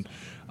something.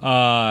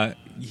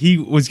 He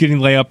was getting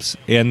layups,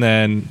 and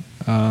then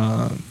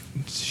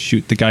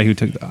the guy who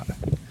took how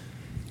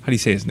do you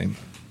say his name?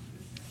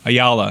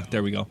 Ayala,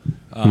 there we go.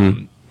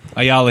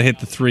 Ayala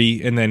hit the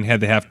 3 and then had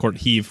the half-court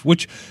heave,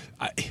 which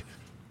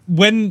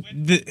when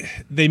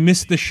they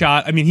missed the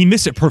shot, I mean, he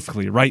missed it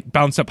perfectly, right?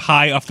 Bounced up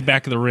high off the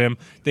back of the rim.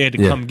 They had to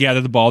come gather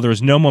the ball. There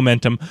was no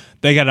momentum.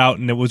 They got out,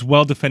 and it was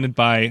well defended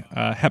by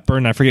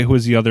Hepburn. I forget who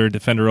was the other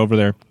defender over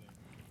there.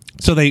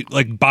 So they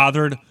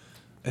bothered,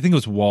 I think it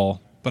was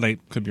Wall, but I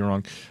could be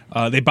wrong.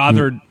 They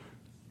bothered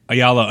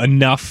Ayala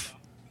enough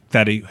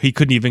that he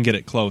couldn't even get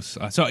it close.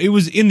 So it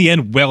was, in the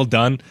end, well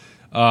done.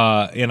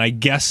 And I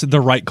guess the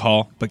right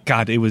call, but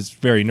God, it was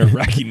very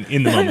nerve-wracking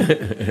in the moment.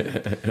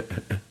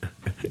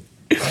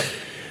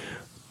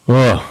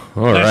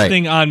 Last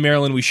thing on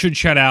Maryland, we should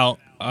shout out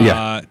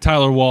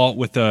Tyler Wall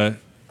with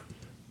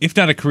if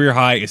not a career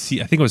high, I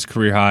think it was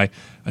career high,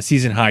 a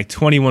season high,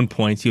 21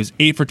 points. He was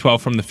 8 for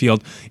 12 from the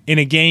field in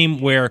a game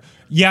where,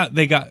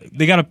 they got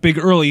up big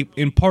early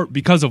in part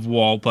because of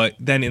Wall, but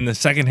then in the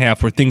second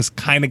half where things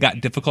kind of got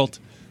difficult,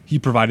 he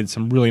provided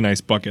some really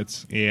nice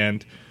buckets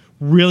and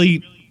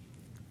really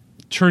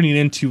turning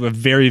into a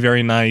very,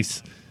 very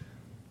nice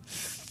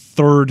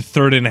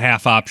third and a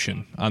half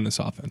option on this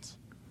offense.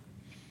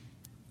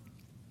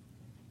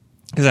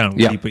 Because I don't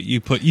know,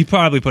 you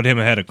probably put him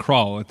ahead of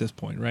Krull at this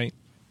point, right?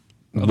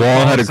 Wall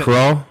ahead of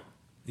Krull?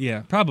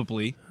 Yeah,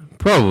 probably.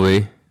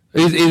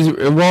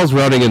 Wall's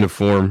routing into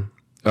form.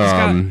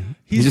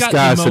 He just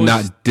got to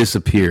not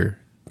disappear.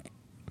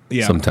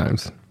 Yeah.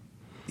 Sometimes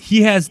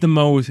he has the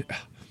most.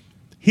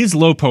 His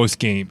low post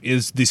game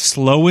is the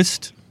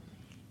slowest.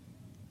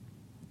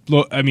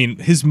 I mean,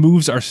 his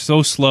moves are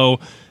so slow.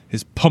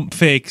 His pump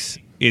fakes,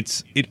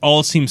 it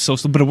all seems so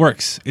slow, but it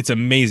works. It's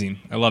amazing.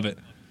 I love it.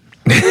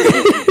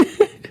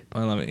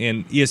 I love it.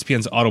 And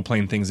ESPN's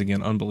auto-playing things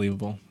again.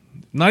 Unbelievable.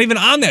 Not even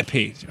on that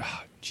page.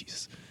 Oh,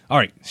 Jesus. All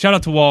right. Shout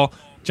out to Wall.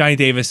 Johnny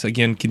Davis,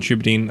 again,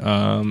 contributing.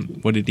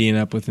 What did he end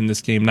up with in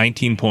this game?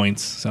 19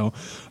 points. So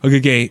a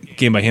good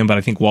game by him, but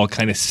I think Wall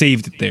kind of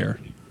saved it there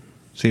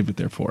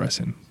for us.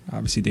 And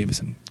obviously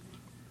Davison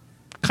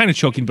kind of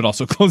choking, but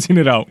also closing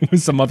it out with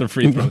some other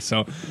free throws.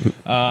 So,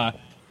 all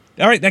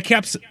right, that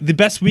caps the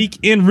best week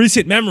in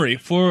recent memory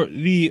for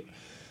the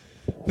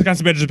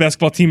Wisconsin Badgers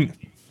basketball team.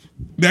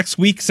 Next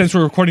week, since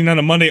we're recording on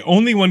a Monday,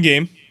 only one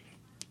game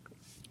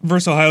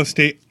versus Ohio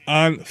State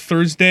on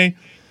Thursday.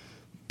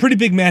 Pretty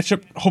big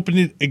matchup. Hoping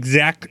to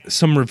exact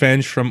some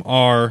revenge from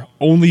our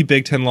only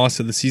Big Ten loss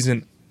of the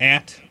season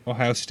at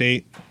Ohio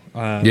State. We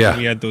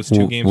had those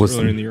two games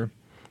earlier in the year.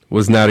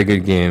 Was not a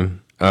good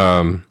game.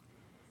 So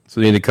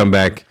we need to come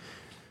back.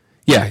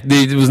 Yeah,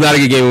 it was not a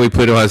good game when we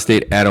played Ohio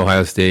State at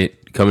Ohio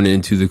State, coming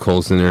into the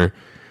Kohl Center.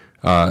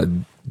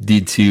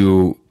 Need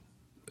to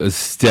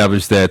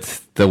establish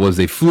that was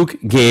a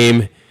fluke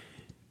game,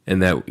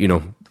 and that,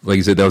 like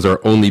you said, that was our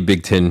only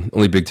Big Ten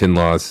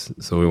loss.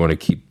 So we want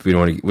to we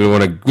don't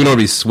want to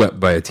be swept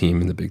by a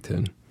team in the Big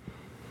Ten.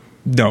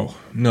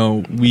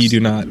 No, we do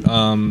not.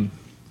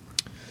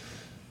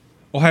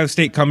 Ohio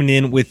State coming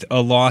in with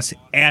a loss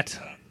at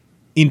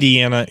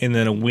Indiana and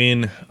then a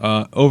win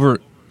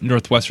over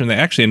Northwestern. That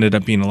actually ended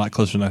up being a lot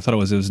closer than I thought it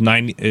was. It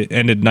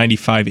ended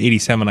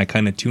 95-87. I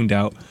kind of tuned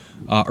out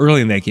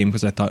early in that game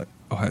because I thought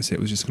Ohio State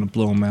was just going to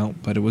blow them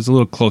out, but it was a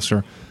little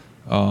closer,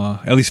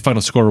 at least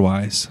final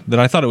score-wise,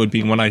 than I thought it would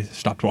be when I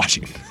stopped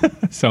watching.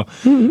 So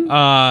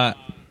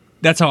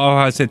that's how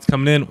Ohio State's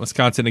coming in.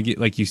 Wisconsin,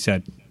 like you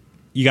said,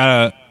 you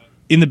got to,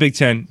 in the Big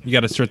Ten, you got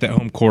to start that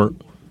home court.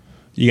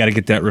 You got to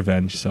get that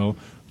revenge. So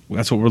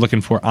that's what we're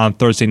looking for on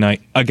Thursday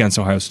night against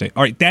Ohio State.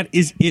 All right, that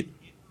is it.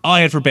 All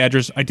I had for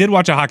Badgers. I did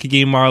watch a hockey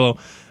game, Marlo.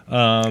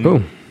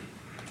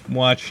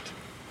 Watched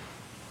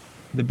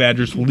the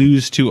Badgers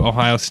lose to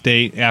Ohio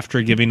State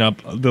after giving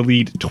up the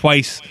lead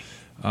twice.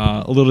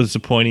 A little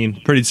disappointing.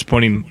 Pretty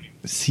disappointing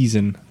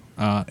season,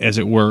 as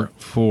it were,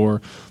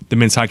 for the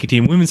men's hockey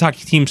team. Women's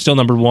hockey team still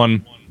number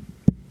one.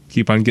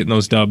 Keep on getting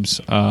those dubs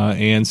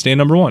and stay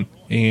number one.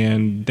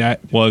 And that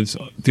was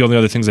the only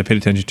other things I paid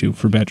attention to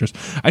for Badgers.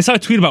 I saw a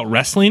tweet about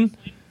wrestling,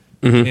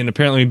 and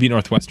apparently we beat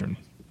Northwestern.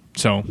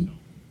 So,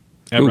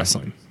 at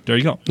wrestling. There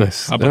you go.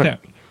 Nice. How about that?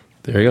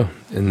 There you go.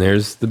 And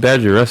there's the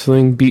Badger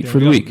wrestling beat for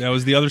the week. That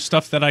was the other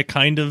stuff that I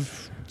kind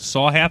of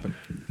saw happen.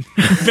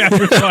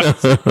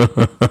 Last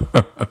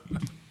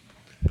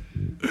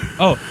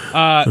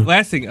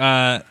thing.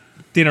 Dana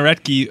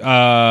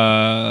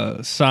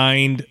Retke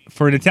signed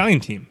for an Italian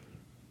team.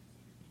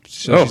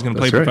 So she's going to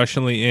play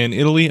professionally in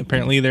Italy.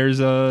 Apparently, there's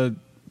a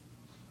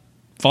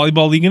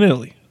volleyball league in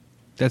Italy.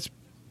 That's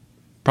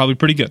probably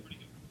pretty good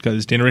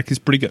because Dana Retke's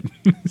pretty good.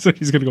 So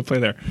she's going to go play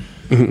there.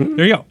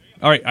 There you go.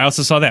 All right. I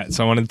also saw that,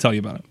 so I wanted to tell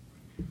you about it.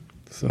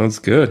 Sounds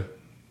good.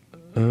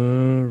 All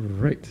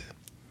right.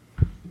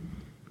 All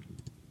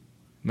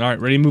right.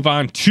 Ready to move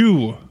on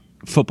to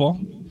football?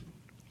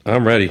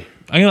 I'm ready.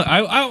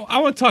 I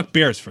want to talk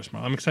Bears first,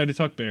 Mark. I'm excited to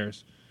talk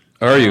Bears.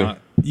 Are you?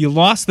 You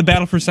lost the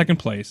battle for second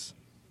place.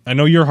 I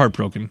know you're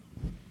heartbroken.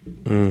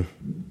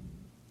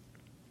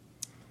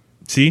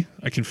 See?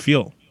 I can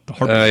feel the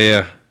heartbroken.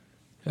 Yeah.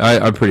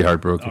 I'm pretty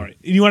heartbroken. All right.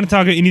 You want to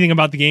talk anything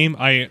about the game?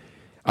 You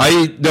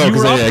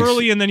were up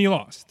early and then you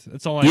lost.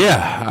 That's all I know.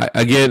 Yeah.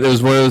 Again, it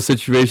was one of those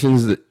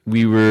situations that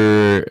we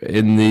were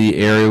in the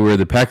area where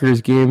the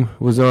Packers game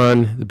was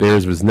on. The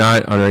Bears was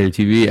not on your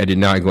TV. I did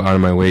not go out of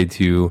my way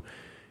to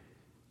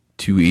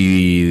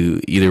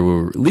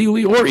either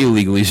legally or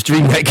illegally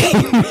stream that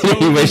game in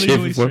any way, shape,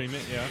 or form.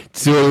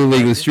 To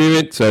illegally stream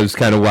it, so I was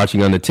kind of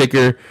watching on the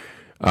ticker,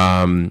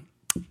 and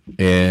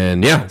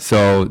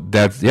so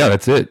that's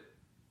it.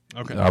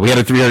 Okay, we had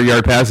a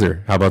 300-yard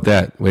passer. How about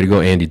that? Way to go,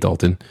 Andy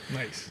Dalton.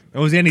 Nice. It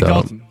was Andy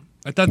Dalton.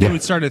 I thought they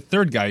would start a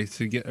third guy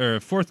or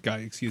a fourth guy.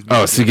 Excuse me.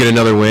 Oh, so get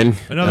another win.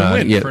 For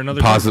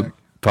another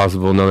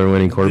possible another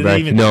winning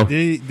quarterback.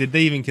 Did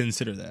they even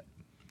consider that?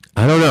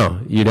 I don't know.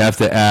 You'd have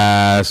to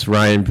ask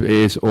Ryan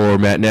Pace or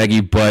Matt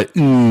Nagy, but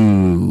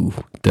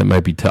that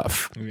might be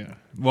tough. Yeah.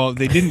 Well,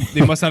 they didn't.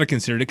 They must not have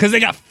considered it because they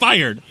got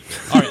fired.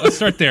 All right, let's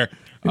start there.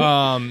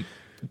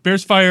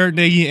 Bears fire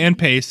Nagy and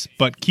Pace,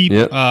 but keep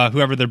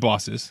whoever their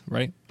boss is,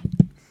 right?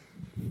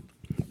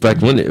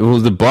 Back when it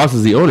was the boss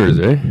is the owners,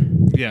 right?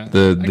 Yeah.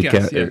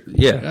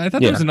 I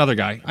thought there was another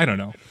guy. I don't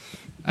know.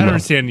 I don't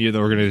understand the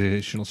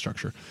organizational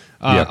structure.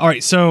 All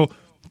right, so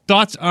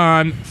thoughts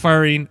on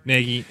firing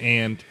Nagy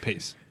and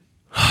Pace?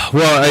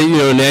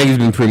 Well, Nagy's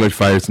been pretty much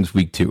fired since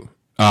week 2.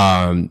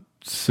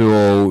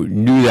 So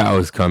knew that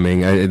was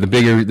coming. The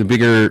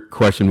bigger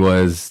question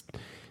was,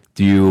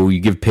 do you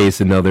give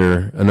Pace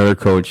another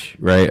coach,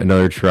 right?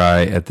 Another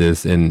try at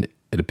this, and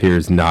it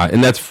appears not.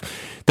 And that's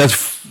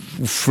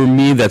for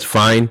me, that's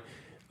fine.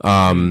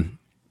 Going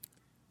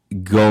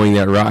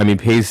that route. I mean,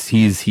 Pace,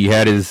 he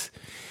had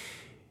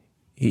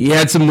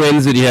some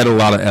wins, and he had a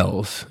lot of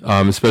L's,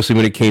 especially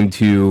when it came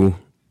to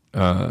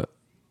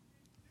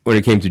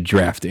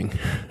drafting,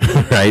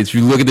 right? If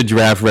you look at the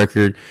draft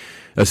record,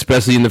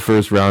 especially in the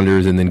first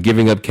rounders, and then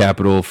giving up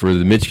capital for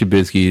the Mitch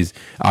Trubisky's,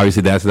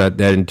 obviously that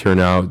didn't turn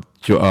out.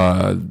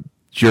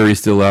 Jury's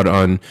still out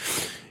on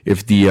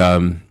if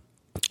the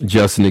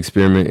Justin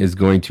experiment is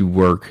going to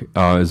work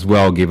as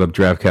well. Gave up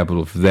draft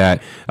capital for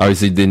that.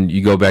 Obviously, then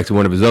you go back to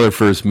one of his other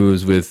first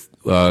moves with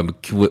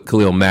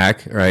Khalil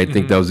Mack, right? I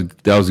think that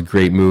was a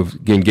great move.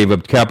 Again, gave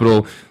up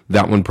capital.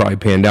 That one probably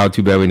panned out.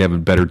 Too bad we didn't have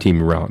a better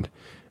team around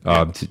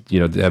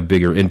to have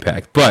bigger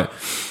impact. But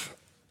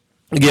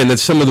again,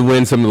 that's some of the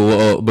wins, some of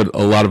the but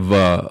a lot of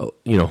a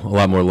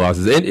lot more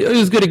losses. And it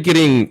was good at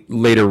getting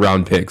later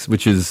round picks,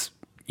 which is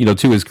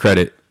to his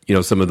credit.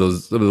 Some of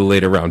the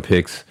later round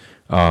picks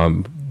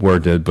were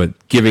good,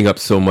 but giving up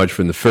so much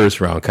from the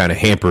first round kind of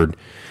hampered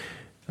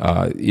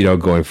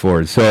going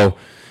forward. So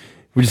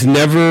we just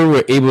never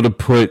were able to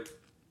put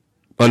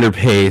under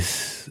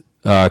pace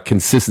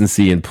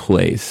consistency in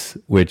place,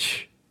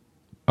 which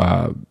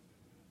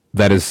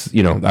that is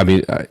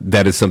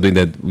that is something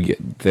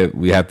that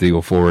we have to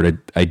go forward.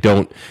 I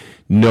don't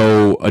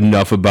know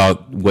enough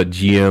about what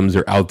GMs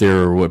are out there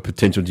or what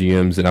potential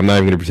GMs, and I'm not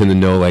even going to pretend to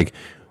know like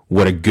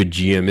what a good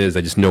GM is.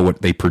 I just know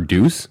what they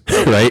produce,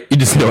 right? You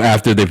just know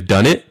after they've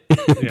done it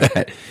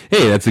that,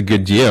 hey, that's a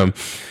good GM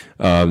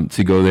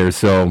to go there.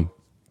 So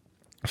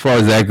as far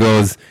as that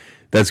goes,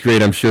 that's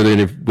great. I'm sure they're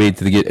going to wait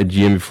to get a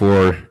GM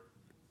before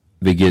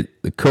they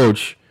get the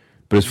coach.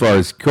 But as far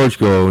as coach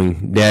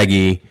going,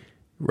 Nagy,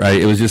 right?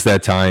 It was just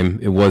that time.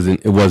 It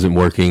wasn't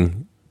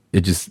working.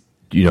 It just,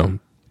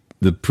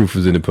 the proof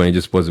was in the pudding. It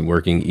just wasn't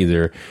working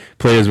either.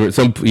 Players were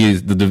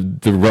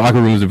the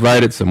locker room was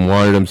divided. Some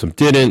wanted him, some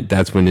didn't.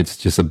 That's when it's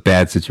just a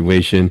bad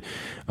situation,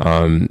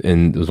 and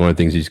it was one of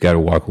the things you just got to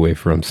walk away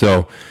from.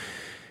 So,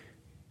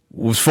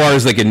 as far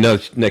as like a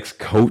next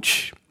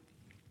coach,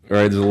 all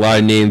right, there's a lot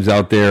of names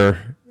out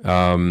there.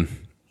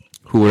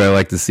 Who would I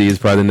like to see is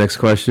probably the next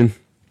question.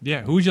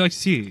 Yeah, who would you like to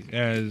see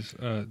as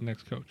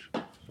next coach?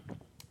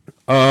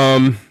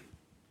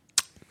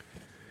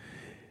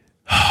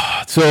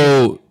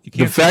 So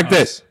the fact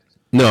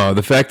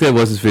that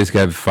what's his face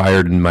got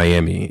fired in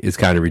Miami is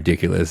kind of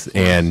ridiculous,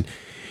 and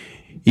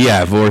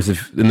yeah, of course,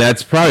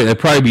 that'd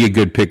probably be a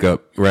good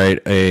pickup, right?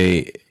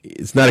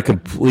 It's not a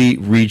complete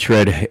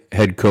retread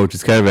head coach.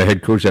 It's kind of a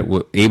head coach that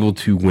was able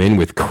to win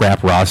with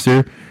crap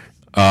roster.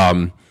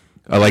 I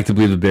like to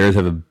believe the Bears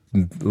have a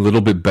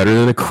little bit better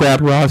than a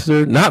crap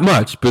roster, not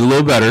much, but a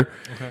little better,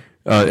 okay.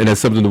 And that's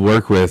something to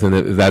work with, and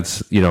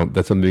that's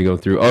something to go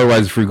through.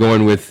 Otherwise, if we're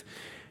going with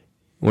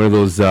one of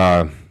those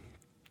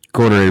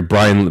coordinator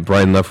Brian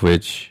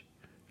Leftwich,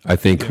 I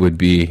think would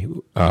be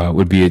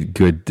a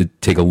good to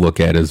take a look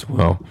at as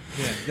well.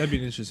 Yeah, that'd be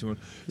an interesting one.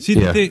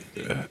 See,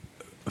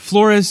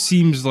 Flores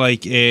seems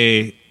like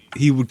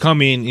he would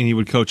come in and he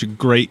would coach a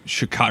great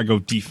Chicago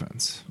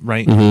defense,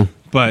 right? Mm-hmm.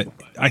 But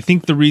I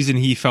think the reason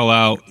he fell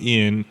out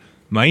in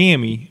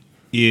Miami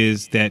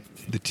is that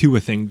the Tua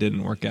thing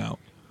didn't work out.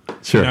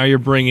 Sure. Now you're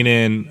bringing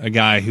in a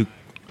guy who,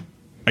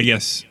 I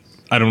guess,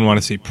 I don't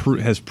want to say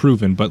has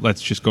proven, but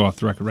let's just go off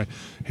the record, right?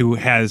 Who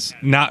has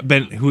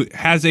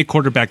a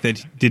quarterback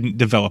that didn't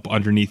develop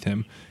underneath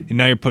him, and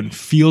now you're putting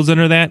Fields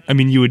under that. I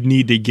mean, you would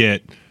need to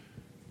get,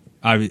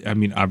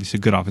 obviously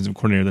a good offensive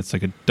coordinator. That's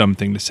like a dumb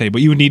thing to say,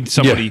 but you would need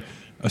somebody,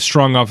 a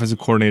strong offensive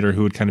coordinator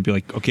who would kind of be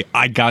like, okay,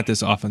 I got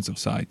this offensive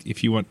side.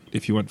 If you want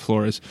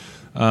Flores,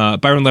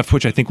 Byron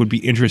Leftwich, I think would be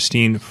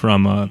interesting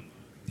from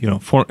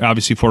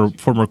obviously for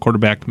former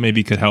quarterback,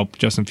 maybe could help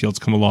Justin Fields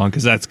come along,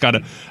 because that's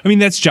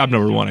job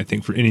number one, I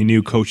think, for any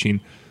new coaching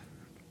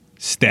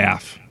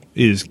staff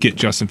is get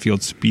Justin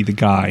Fields to be the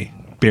guy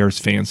Bears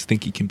fans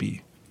think he can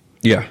be.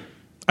 Yeah.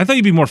 I thought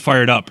you'd be more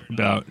fired up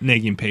about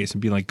Nagy and Pace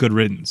and be like, good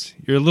riddance.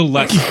 You're a little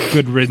less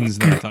good riddance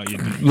than I thought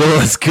you'd be. A little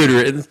less good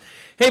riddance.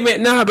 Hey,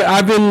 man, but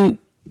I've been,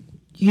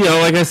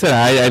 like I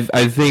said,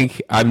 I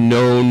think I've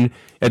known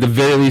at the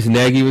very least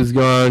Nagy was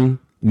gone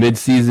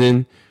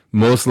mid-season,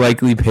 most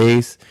likely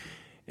Pace,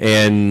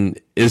 and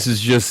this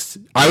is just,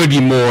 I would be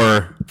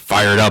more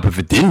fired up if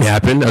it didn't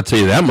happen, I'll tell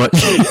you that much.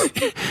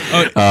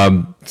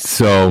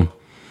 So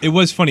it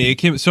was funny.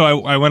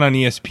 I went on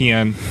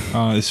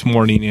ESPN this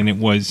morning, and it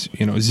was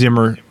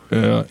Zimmer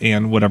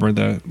and whatever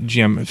the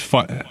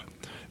GM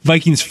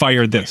Vikings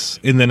fired this,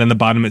 and then on the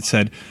bottom it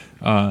said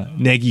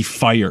Nagy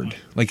fired,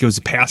 like it was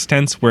past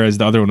tense, whereas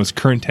the other one was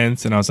current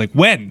tense, and I was like,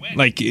 when?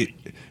 Like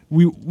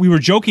we were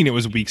joking it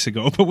was weeks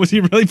ago, but was he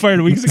really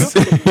fired weeks ago?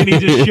 And he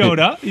just showed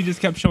up. He just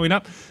kept showing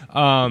up.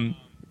 I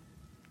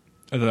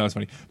thought that was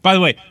funny. By the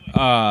way,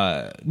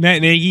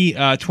 Matt Nagy,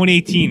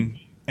 2018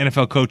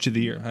 NFL Coach of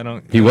the Year.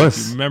 He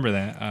was. You remember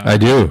that? I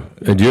do.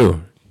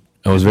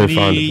 I was very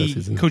fond of that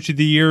season. Coach of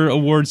the Year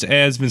awards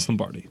as Vince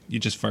Lombardi. You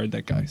just fired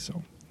that guy.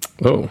 So.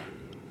 Oh,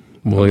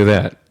 well, look at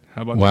that.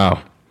 How about wow.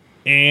 That?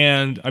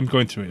 And I'm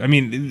going through it. I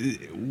mean,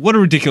 what a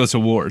ridiculous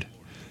award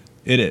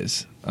it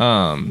is.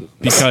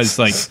 Because,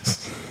 like,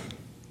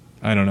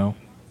 I don't know.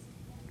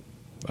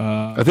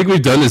 I think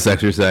we've done this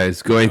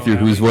exercise, going through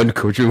who's won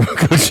Coach of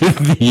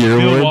the Year.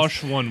 Bill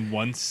Walsh won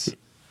once.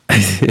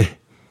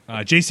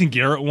 Jason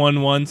Garrett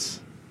won once.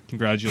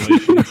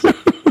 Congratulations.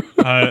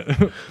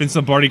 Vince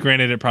Lombardi,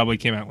 granted, it probably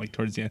came out like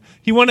towards the end.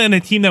 He won on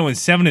a team that went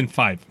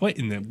 7-5. What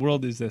in the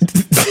world is this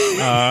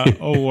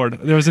award?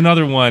 There was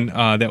another one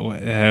that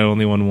had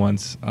only won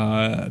once.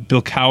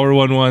 Bill Cowher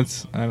won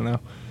once. I don't know.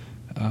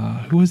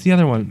 Who was the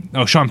other one?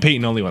 Oh, Sean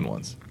Payton only won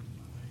once.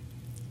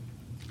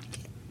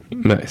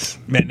 Nice.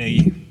 Matt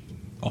Nagy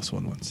also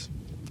won once.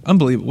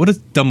 Unbelievable. What a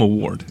dumb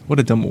award.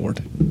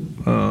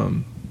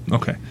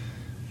 Okay.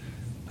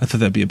 I thought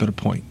that'd be a better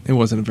point. It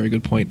wasn't a very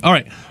good point. All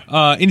right.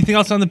 Anything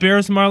else on the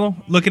Bears, Marlo?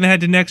 Looking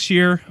ahead to next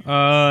year,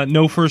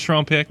 no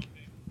first-round pick.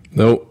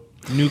 Nope.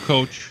 New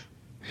coach.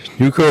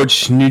 New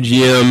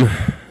GM.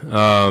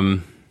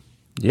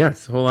 Yeah,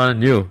 it's a whole lot of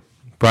new.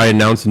 Probably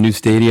announce a new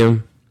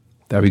stadium.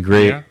 That'd be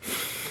great.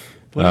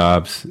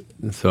 Yeah.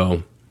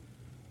 So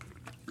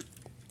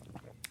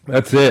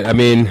that's it. I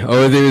mean,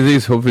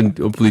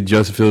 hopefully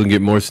Justin Fields can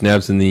get more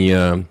snaps in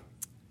the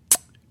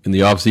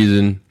off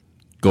season,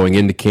 going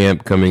into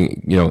camp,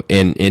 coming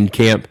in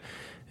camp,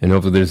 and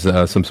hopefully there's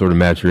some sort of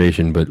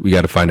maturation. But we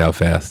got to find out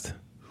fast.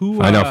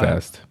 Find out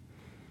fast.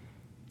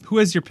 Who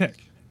has your pick?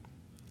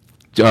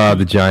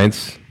 The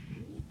Giants.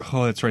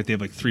 Oh, that's right. They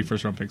have like 3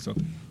 first-round picks. So.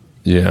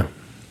 Yeah.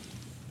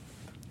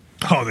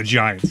 Oh, the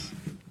Giants.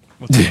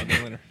 What's about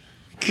the winner?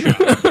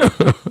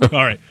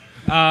 All right.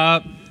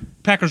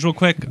 Packers real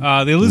quick.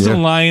 They lose to the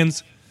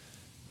Lions.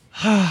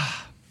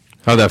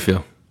 How'd that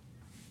feel?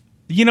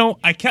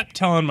 I kept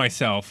telling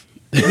myself,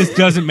 this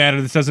doesn't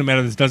matter, this doesn't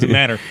matter, this doesn't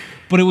matter.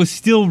 But it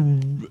was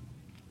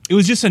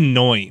just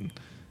annoying.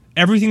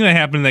 Everything that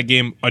happened in that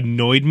game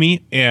annoyed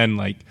me,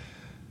 and I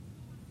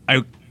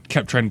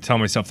kept trying to tell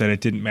myself that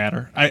it didn't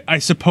matter. I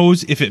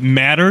suppose if it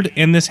mattered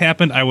and this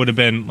happened, I would have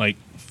been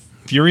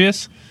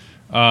furious.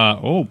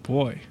 Oh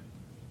boy.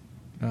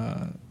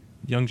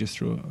 Young just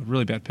threw a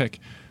really bad pick.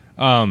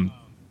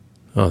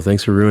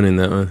 Thanks for ruining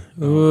that one.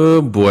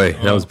 Oh boy,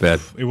 that was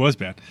bad. It was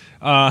bad.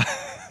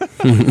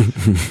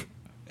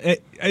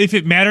 If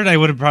it mattered, I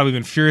would have probably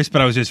been furious,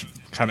 but I was just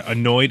kind of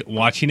annoyed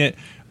watching it.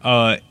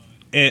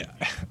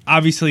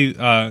 Obviously,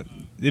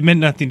 it meant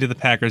nothing to the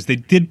Packers. They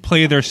did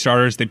play their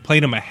starters. They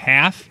played them a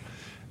half,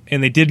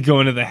 and they did go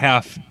into the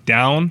half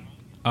down.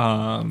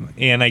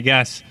 And I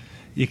guess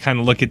you kind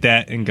of look at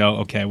that and go,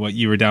 okay, well,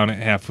 you were down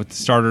at half with the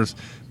starters,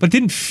 but it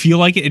didn't feel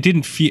like it. It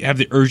didn't have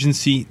the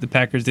urgency. The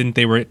Packers didn't.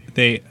 They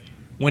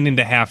went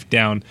into half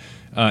down,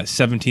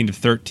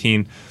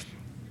 17-13,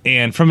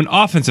 and from an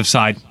offensive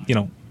side,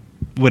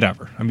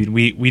 whatever. I mean,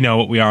 we know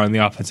what we are on the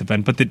offensive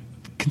end, but the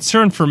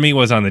concern for me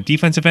was on the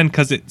defensive end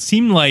because it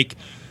seemed like,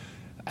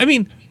 how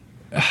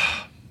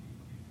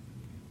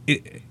do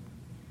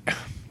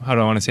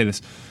I want to say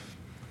this?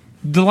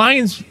 The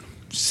Lions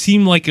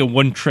seem like a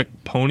one-trick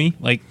pony.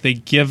 They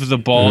give the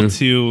ball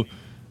to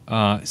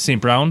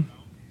St. Brown,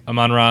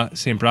 Amon-Ra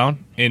St.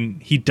 Brown,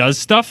 and he does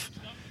stuff.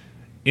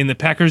 And the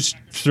Packers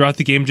throughout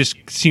the game just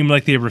seemed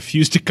like they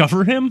refused to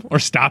cover him or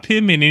stop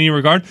him in any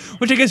regard,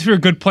 which I guess if you're a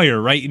good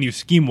player, right, and you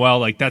scheme well,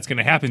 that's going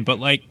to happen. But,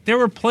 there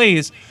were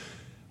plays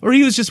where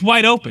he was just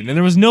wide open and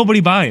there was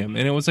nobody by him.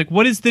 And it was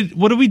what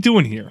are we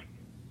doing here?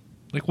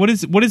 What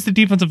is the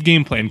defensive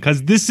game plan?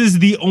 Because this is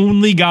the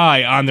only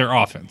guy on their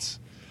offense.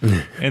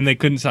 And they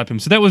couldn't stop him.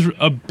 So that was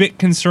a bit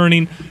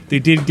concerning. They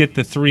did get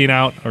the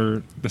 3-and-out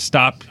or the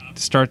stop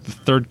to start the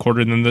third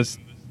quarter, and then the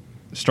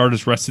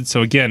starters rested.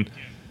 So again,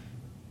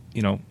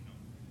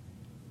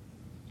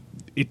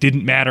 it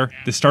didn't matter.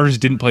 The starters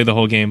didn't play the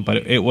whole game,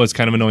 but it was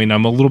kind of annoying.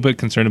 I'm a little bit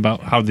concerned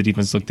about how the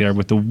defense looked there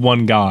with the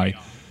one guy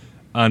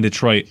on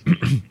Detroit.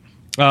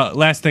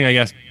 Last thing, I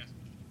guess.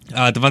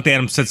 Devontae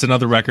Adams sets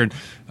another record.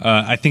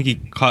 I think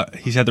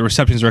he's had the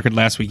receptions record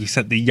last week. He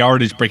set the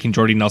yardage breaking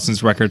Jordy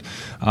Nelson's record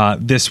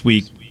this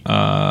week.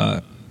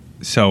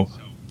 So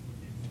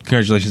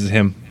congratulations to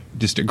him.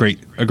 Just a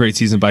great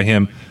season by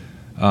him.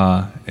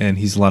 And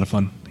he's a lot of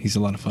fun. He's a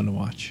lot of fun to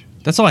watch.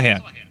 That's all I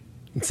had.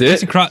 That's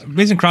it.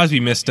 Mason Crosby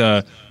missed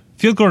a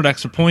field goal at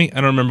extra point. I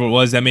don't remember what it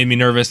was. That made me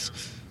nervous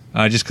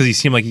just because he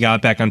seemed like he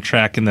got back on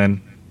track, and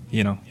then,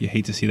 you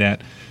hate to see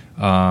that.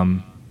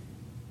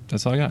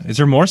 That's all I got. Is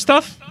there more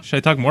stuff? Should I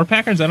talk more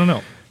Packers? I don't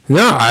know.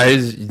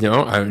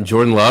 No,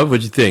 Jordan Love,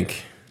 what'd you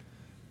think?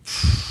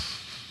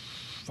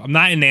 I'm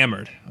not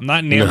enamored.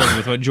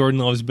 With what Jordan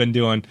Love's been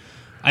doing.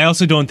 I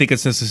also don't think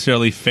it's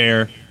necessarily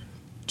fair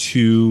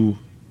to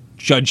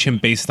judge him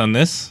based on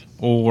this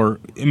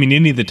or,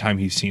 any of the time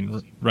he's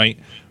seen, right?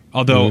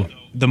 Although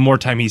the more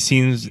time he's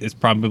seen is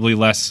probably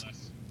less.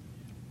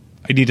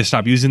 I need to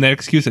stop using that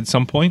excuse at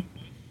some point.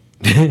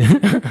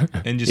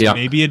 And just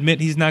maybe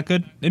admit he's not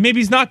good. And maybe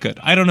he's not good.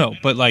 I don't know.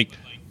 But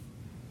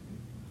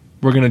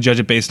we're going to judge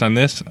it based on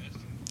this.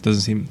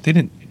 Doesn't seem they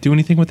didn't do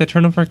anything with that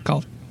turnover.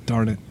 God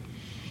darn it.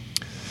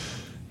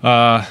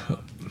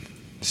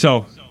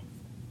 So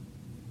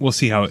we'll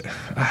see how it.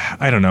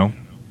 I don't know.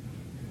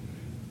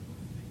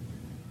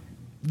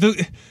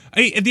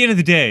 At the end of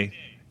the day,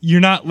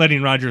 you're not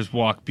letting Rodgers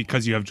walk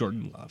because you have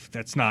Jordan Love.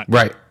 That's not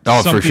right.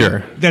 Oh, for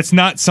sure. That's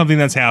not something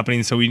that's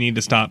happening. So we need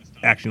to stop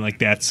acting like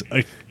that's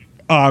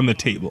on the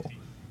table.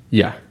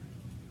 Yeah,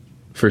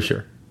 for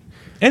sure.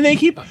 And they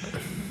keep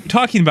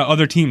talking about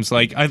other teams.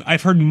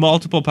 I've heard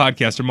multiple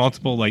podcasts or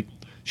multiple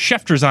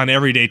Schefters on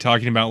every day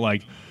talking about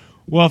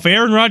well, if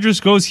Aaron Rodgers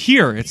goes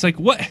here, it's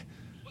what?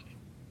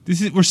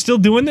 We're still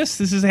doing this?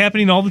 This is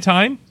happening all the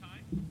time?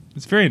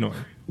 It's very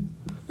annoying.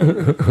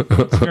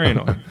 It's very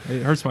annoying.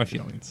 It hurts my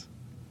feelings.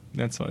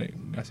 That's what I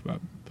asked about.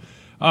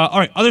 All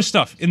right, other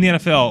stuff in the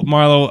NFL,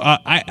 Marlo.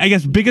 I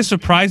guess biggest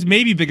surprise,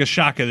 maybe biggest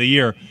shock of the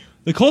year.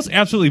 The Colts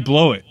absolutely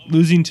blow it,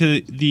 losing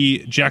to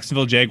the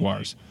Jacksonville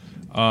Jaguars.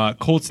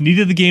 Colts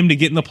needed the game to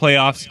get in the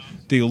playoffs.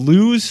 They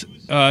lose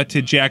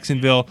to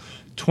Jacksonville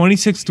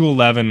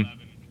 26-11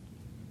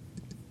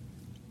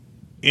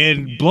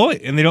 and blow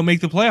it, and they don't make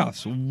the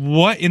playoffs.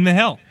 What in the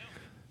hell?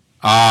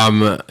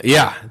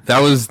 Yeah,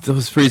 that was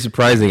pretty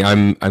surprising.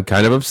 I'm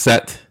kind of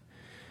upset.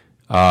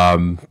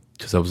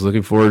 Because I was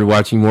looking forward to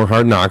watching more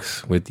Hard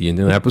Knocks with the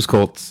Indianapolis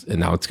Colts,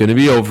 and now it's going to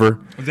be over.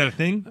 Is that a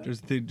thing?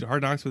 There's the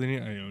Hard Knocks with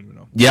Indiana? I don't even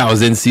know. Yeah, I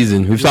was in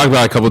season. We've talked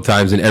about it a couple of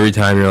times, and every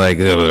time you're like,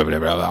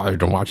 I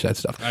don't watch that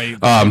stuff. I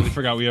completely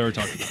forgot we ever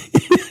talked about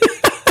it.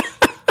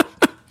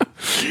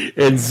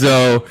 And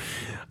so,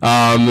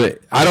 I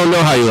don't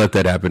know how you let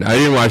that happen. I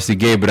didn't watch the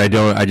game, but I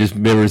just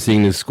remember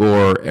seeing the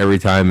score every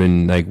time,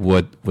 and like,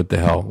 what the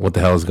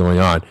hell is going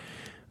on?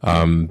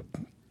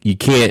 You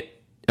can't.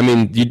 I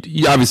mean,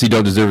 you obviously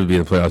don't deserve to be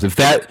in the playoffs.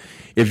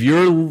 If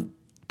your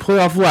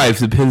playoff life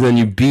depends on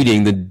you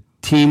beating the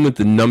team with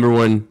the number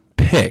one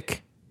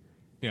pick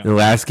in the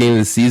last game of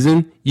the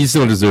season, you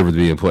still don't deserve to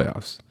be in the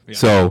playoffs. Yeah,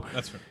 so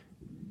that's fair.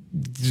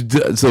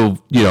 So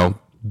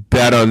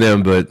bad on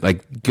them, but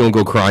like don't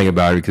go crying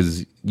about it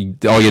because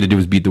all you had to do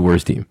was beat the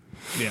worst team.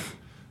 Yeah.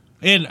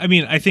 And, I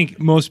mean, I think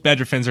most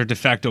Badger fans are de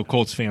facto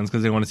Colts fans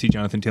because they want to see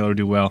Jonathan Taylor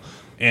do well.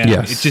 And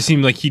it just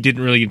seemed like he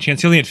didn't really get a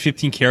chance. He only had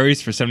 15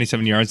 carries for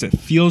 77 yards. That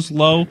feels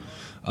low.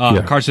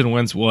 Carson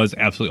Wentz was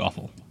absolutely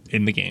awful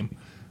in the game.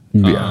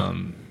 Yeah.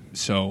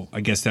 So I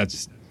guess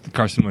that's the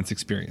Carson Wentz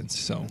experience.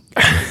 So,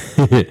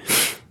 I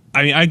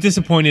mean, I'm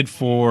disappointed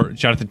for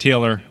Jonathan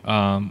Taylor.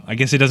 I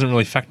guess it doesn't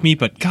really affect me,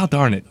 but God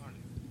darn it.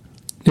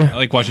 Yeah. I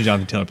like watching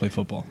Jonathan Taylor play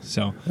football.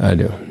 So I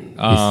do.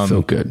 He's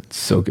so good.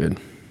 So good.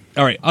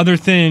 All right, other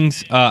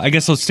things. I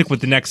guess let's stick with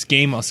the next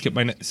game. I'll skip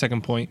my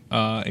second point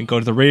and go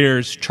to the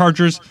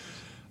Raiders-Chargers.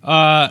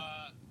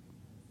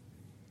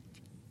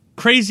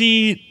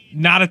 Crazy,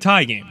 not a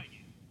tie game.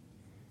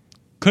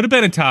 Could have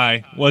been a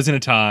tie, wasn't a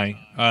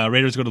tie.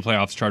 Raiders go to the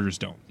playoffs, Chargers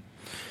don't.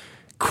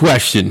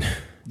 Question.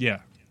 Yeah.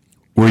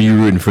 Were you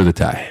rooting for the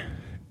tie?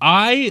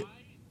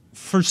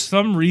 For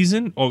some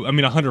reason,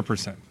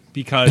 100%.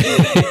 Because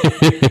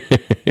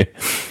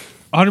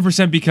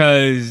 100%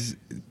 because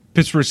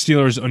Pittsburgh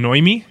Steelers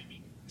annoy me.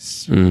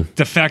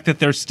 The fact that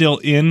they're still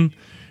in,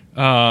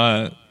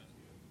 the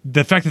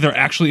fact that they're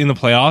actually in the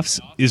playoffs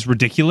is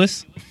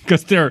ridiculous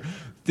because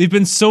they've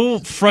been so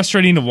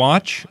frustrating to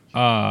watch.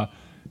 And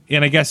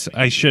I guess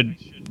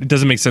it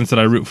doesn't make sense that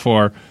I root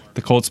for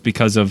the Colts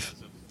because of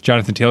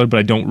Jonathan Taylor, but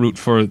I don't root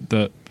for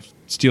the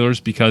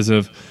Steelers because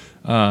of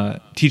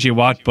T.J.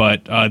 Watt.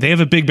 But they have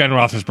a big Ben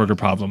Roethlisberger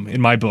problem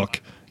in my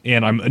book,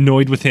 and I'm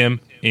annoyed with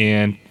him,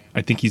 and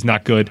I think he's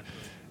not good.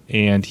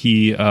 And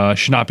he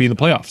should not be in the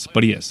playoffs,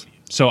 but he is.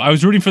 So I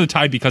was rooting for the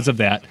tie because of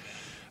that.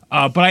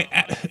 But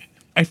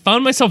I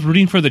found myself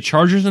rooting for the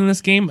Chargers in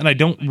this game, and I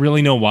don't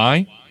really know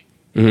why.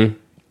 Mm-hmm.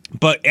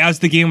 But as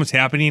the game was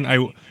happening,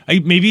 I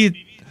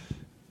maybe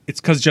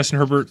it's because Justin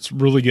Herbert's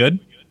really good,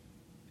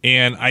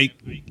 and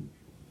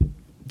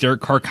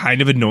Derek Carr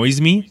kind of annoys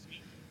me.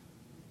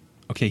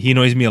 Okay, he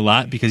annoys me a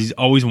lot because he's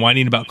always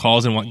whining about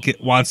calls and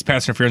wants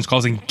pass interference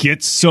calls and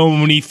gets so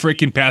many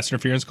freaking pass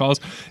interference calls,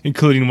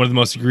 including one of the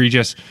most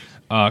egregious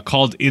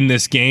called in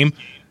this game.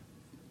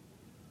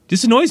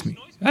 Just annoys me.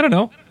 I don't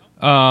know.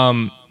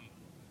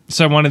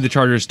 So I wanted the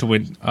Chargers to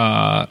win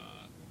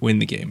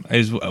the game.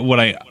 Is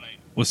what I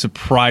was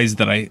surprised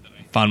that I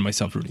found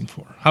myself rooting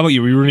for. How about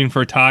you? Were you rooting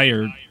for a tie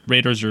or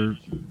Raiders, or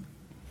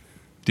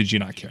did you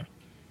not care?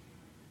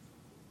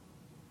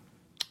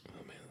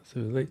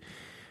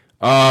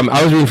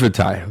 I was rooting for the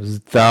tie. I was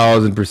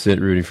 1,000%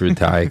 rooting for the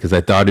tie because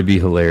I thought it'd be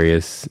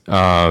hilarious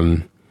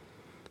to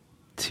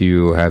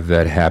have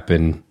that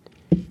happen.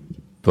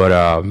 But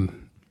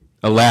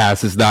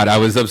alas, it's not. I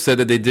was upset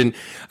that they didn't.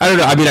 I don't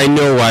know. I mean, I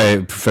know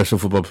why professional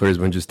football players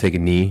wouldn't just take a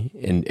knee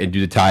and do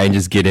the tie and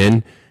just get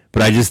in.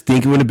 But I just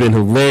think it would have been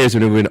hilarious.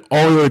 It would have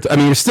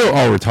been it's still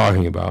all we're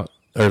talking about,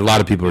 or a lot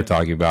of people are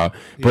talking about.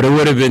 Yeah. But it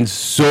would have been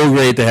so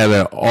great to have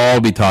it all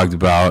be talked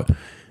about.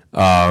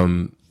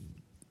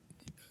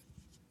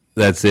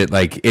 That's it.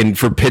 Like, and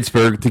for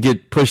Pittsburgh to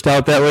get pushed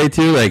out that way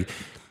too. Like,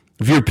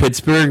 if you're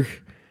Pittsburgh,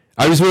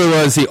 I just really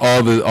want to see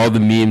all the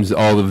memes,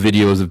 all the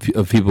videos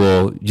of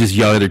people just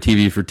yelling at their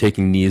TV for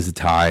taking knee as a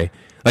tie.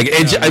 Like,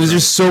 it was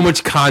just so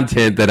much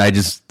content that I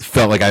just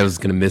felt like I was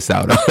going to miss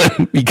out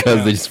on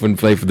because they just wouldn't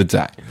play for the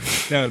tie.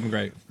 That would have been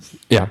great.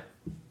 Yeah.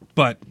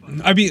 But,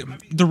 I mean,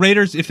 the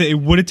Raiders, if they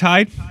would have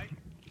tied,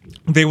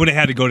 they would have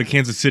had to go to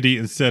Kansas City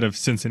instead of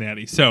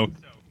Cincinnati. So,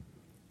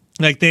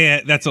 like,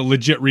 that's a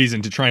legit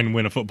reason to try and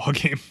win a football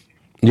game.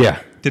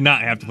 Yeah. To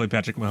not have to play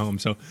Patrick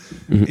Mahomes. So,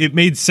 it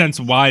made sense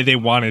why they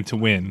wanted to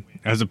win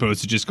as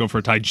opposed to just go for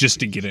a tie just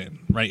to get in,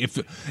 right?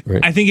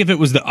 I think if it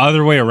was the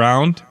other way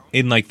around,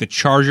 in like the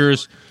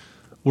Chargers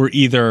were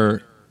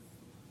either,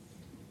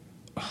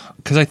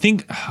 because I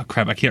think,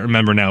 I can't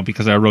remember now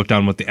because I wrote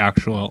down what the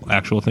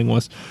actual thing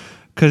was.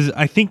 Because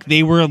I think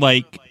they were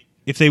like,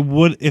 if they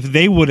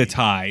would have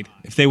tied,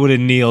 if they would have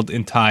kneeled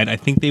and tied, I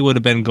think they would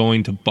have been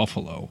going to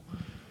Buffalo.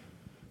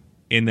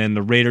 And then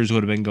the Raiders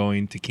would have been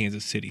going to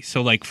Kansas City.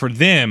 So, like, for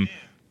them,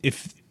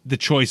 if the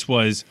choice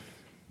was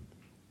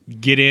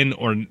get in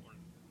or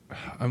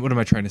what am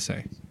I trying to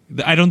say?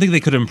 I don't think they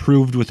could have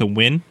improved with a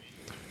win.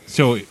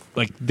 So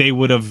like they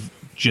would have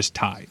just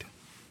tied.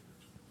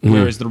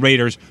 Whereas the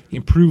Raiders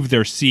improved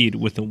their seed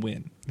with a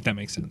win, if that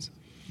makes sense.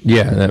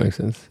 Yeah, that makes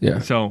sense. Yeah.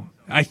 So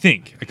I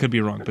think I could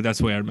be wrong, but that's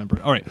the way I remember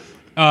it. All right.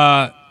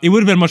 It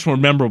would have been much more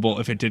memorable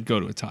if it did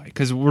go to a tie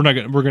because we're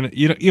gonna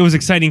it was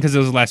exciting because it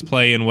was the last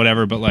play and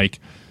whatever, but like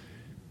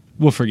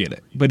we'll forget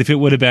it. But if it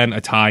would have been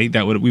a tie,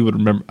 we would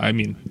remember. I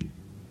mean,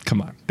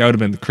 come on, that would have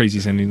been the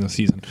craziest ending of the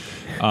season.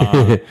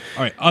 All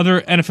right,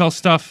 other NFL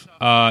stuff.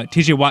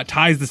 T.J. Watt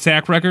ties the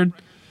sack record.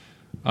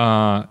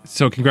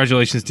 So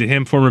congratulations to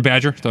him, former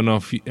Badger. Don't know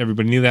if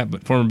everybody knew that,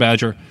 but former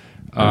Badger.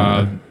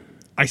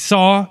 I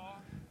saw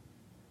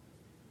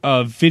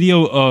a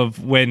video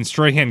of when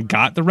Strahan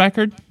got the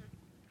record,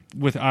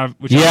 which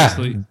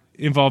obviously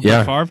involved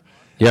Brett Favre.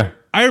 Yeah,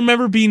 I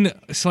remember being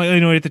slightly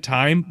annoyed at the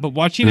time, but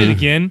watching it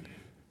again,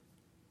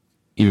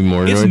 even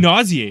more annoyed. It's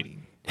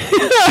nauseating.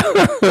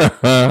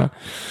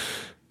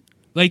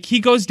 Like he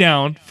goes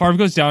down, Favre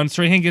goes down,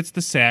 Strahan gets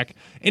the sack,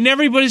 and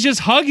everybody's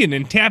just hugging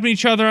and tapping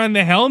each other on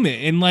the helmet,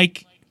 and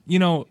like,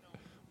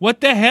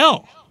 what the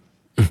hell?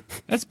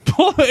 That's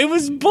bull. It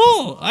was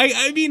bull.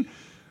 I mean,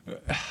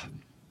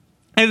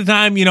 at the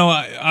time,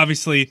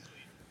 obviously,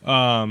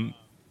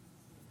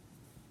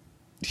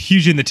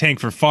 huge in the tank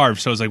for Favre,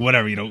 so I was like,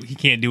 whatever, he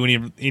can't do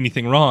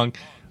anything wrong.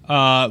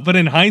 But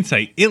in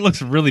hindsight, it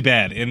looks really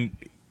bad, and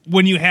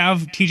when you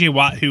have T.J.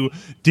 Watt, who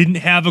didn't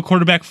have a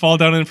quarterback fall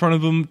down in front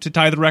of him to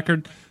tie the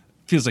record,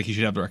 feels like he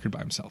should have the record by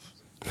himself.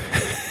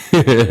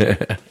 That's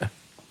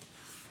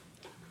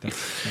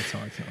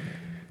how I feel.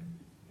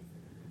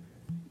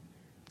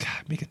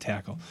 God, make a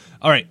tackle.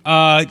 All right.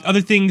 Other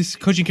things,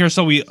 coaching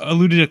carousel, we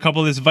alluded to a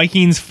couple of this.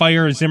 Vikings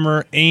fire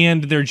Zimmer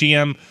and their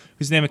GM,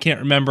 whose name I can't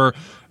remember.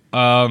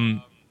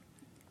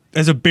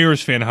 As a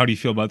Bears fan, how do you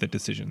feel about that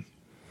decision?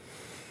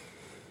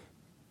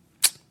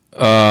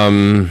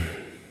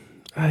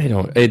 I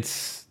don't.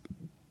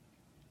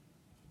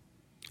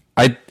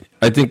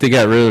 I think they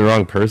got rid of the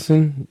wrong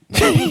person.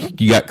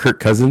 You got Kirk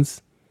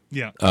Cousins.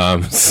 Yeah.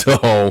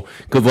 So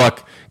good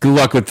luck. Good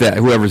luck with that.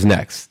 Whoever's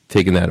next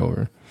taking that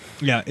over.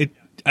 Yeah.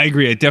 I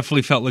agree. It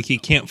definitely felt like you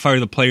can't fire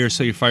the player,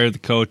 so you fire the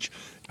coach.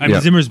 I mean,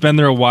 Zimmer's been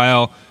there a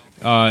while.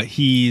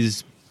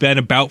 He's been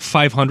about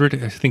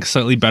 500. I think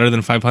slightly better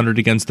than 500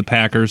 against the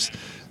Packers,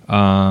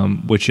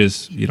 which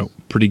is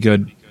pretty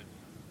good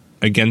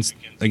against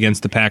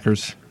the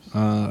Packers.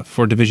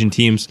 For division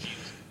teams.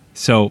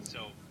 So,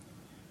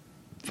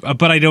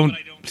 but I don't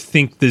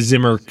think the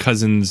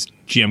Zimmer-Cousins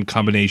GM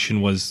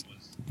combination was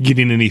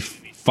getting any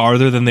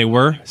farther than they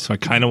were, so I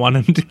kind of want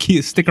him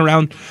to stick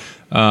around.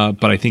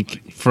 But I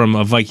think from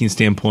a Viking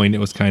standpoint, it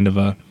was kind of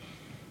a,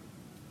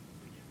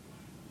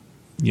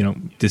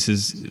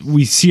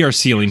 we see our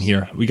ceiling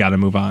here. We got to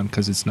move on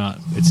because it's not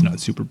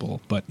Super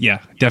Bowl. But yeah,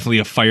 definitely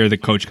a fire the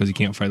coach because you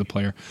can't fire the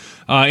player.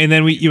 And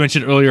then you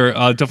mentioned earlier,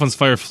 Dolphins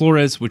fire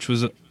Flores, which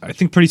was I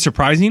think pretty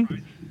surprising.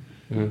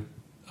 Mm-hmm.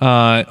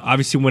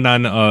 Obviously went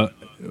on a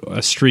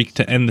streak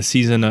to end the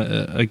season,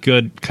 a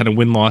good kind of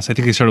win-loss. I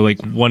think they started like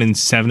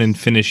 1-7 and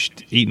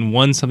finished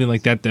 8-1, something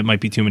like that. That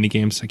might be too many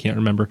games. I can't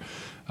remember.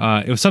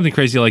 It was something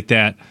crazy like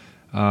that.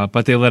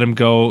 But they let him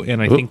go,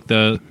 and I think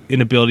the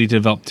inability to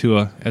develop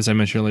Tua, as I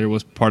mentioned earlier,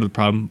 was part of the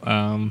problem.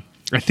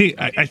 I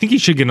think he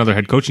should get another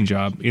head coaching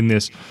job in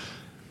this.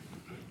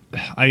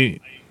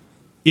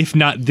 If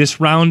not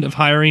this round of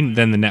hiring,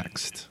 then the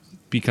next,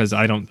 because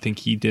I don't think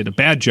he did a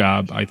bad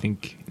job. I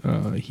think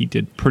he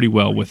did pretty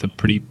well with a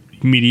pretty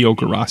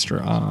mediocre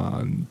roster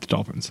on the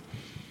Dolphins.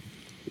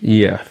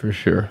 Yeah, for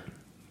sure.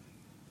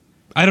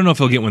 I don't know if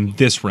he'll get one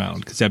this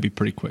round because that'd be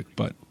pretty quick,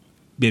 but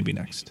maybe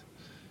next.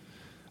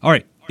 All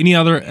right. Any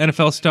other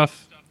NFL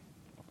stuff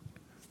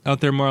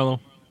out there, Marlo?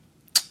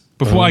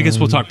 Before, I guess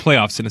we'll talk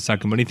playoffs in a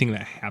second, but anything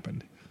that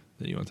happened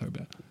that you want to talk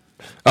about?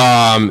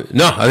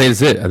 No, I think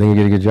that's it. I think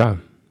you did a good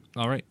job.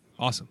 All right.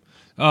 Awesome.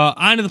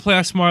 On to the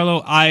playoffs,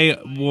 Marlo. I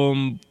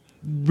will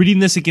reading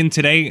this again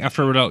today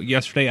after I read out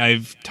yesterday.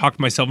 I've talked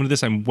myself into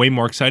this. I'm way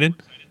more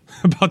excited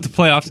about the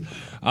playoffs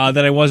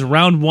than I was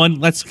round one.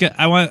 Let's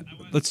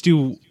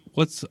do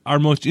what's our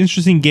most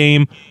interesting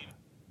game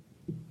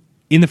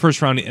in the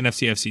first round in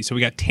NFC AFC. So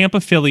we got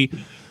Tampa, Philly,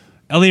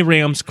 LA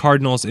Rams,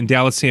 Cardinals, and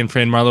Dallas, San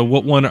Fran. Marlo,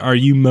 what one are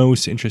you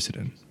most interested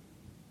in?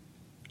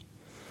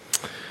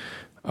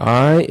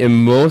 I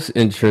am most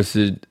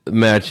interested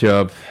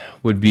matchup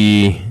would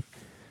be,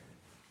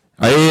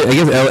 I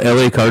guess,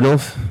 LA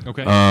Cardinals.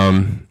 Okay.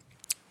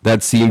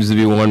 That seems to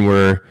be one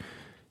where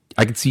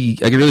I could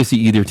really see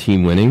either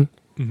team winning.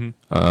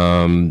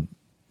 Mm-hmm.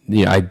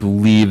 I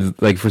believe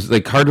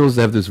Cardinals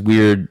have this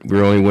weird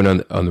we're only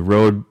win on the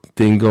road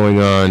thing going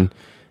on.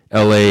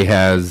 LA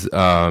has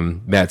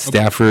Matt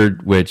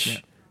Stafford,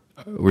 which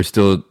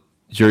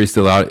jury's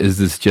still out. Is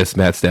this just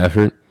Matt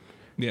Stafford?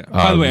 Yeah.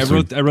 By the way,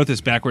 I wrote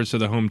this backwards, so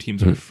the home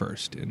teams are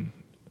first in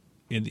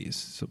these.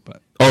 So,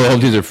 but the home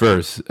teams are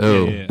first.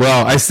 Oh, yeah.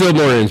 Well, I'm still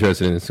more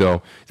interested in it.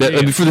 So for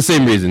the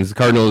same reasons, the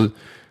Cardinals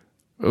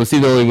will see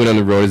the only win on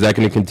the road. Is that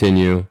going to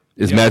continue?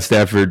 Is Matt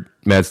Stafford?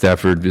 Matt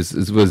Stafford is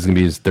going to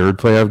be his third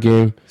playoff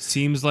game.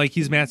 Seems like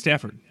he's Matt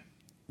Stafford.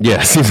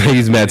 Yeah, seems like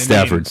he's Matt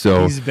Stafford.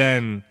 So he's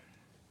been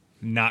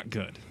not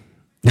good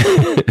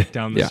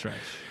down the stretch.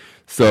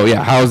 So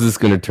yeah, how is this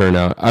going to turn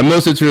out? I'm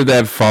most interested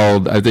that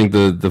followed. I think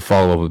the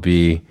follow up would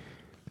be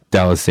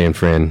Dallas San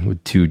Fran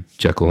with two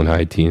Jekyll and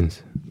Hyde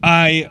teams.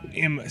 I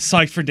am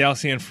psyched for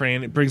Dallas San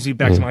Fran. It brings me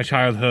back to my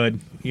childhood.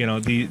 This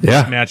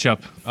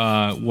matchup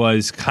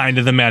was kind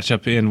of the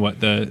matchup in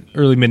the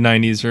early mid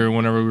 '90s or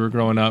whenever we were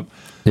growing up.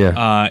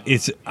 Yeah,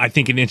 it's I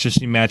think an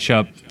interesting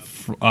matchup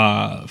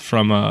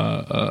from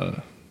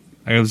a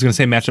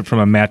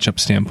matchup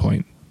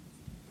standpoint,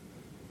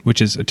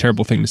 which is a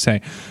terrible thing to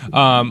say.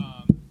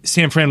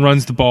 San Fran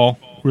runs the ball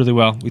really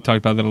well. We talked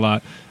about that a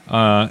lot,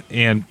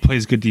 and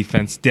plays good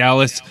defense.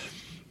 Dallas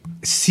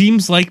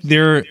seems like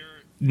they're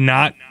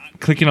not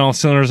clicking all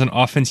cylinders on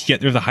offense,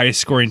 yet they're the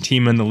highest scoring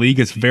team in the league.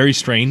 It's very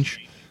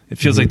strange. It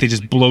feels like they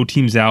just blow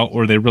teams out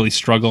or they really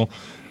struggle.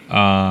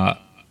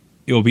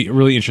 It will be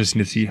really interesting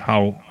to see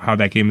how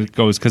that game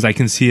goes, because I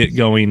can see it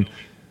going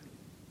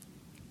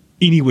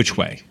any which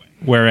way.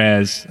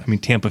 Whereas,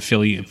 Tampa,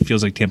 Philly, it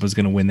feels like Tampa's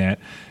going to win that.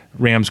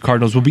 Rams,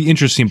 Cardinals will be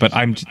interesting, but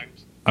I'm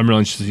really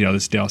interested to see how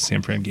this Dallas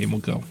San Fran game will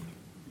go.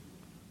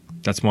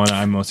 That's one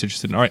I'm most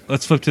interested in. All right,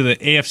 let's flip to the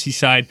AFC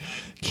side.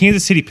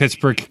 Kansas City,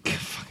 Pittsburgh.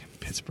 Fucking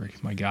Pittsburgh,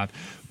 my God.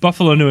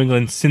 Buffalo, New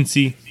England,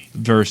 Cincy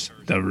versus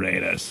the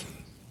Raiders.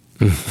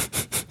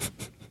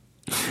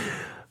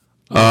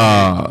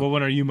 What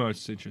one are you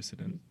most interested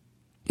in?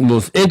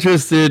 Most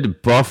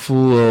interested,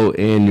 Buffalo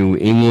and New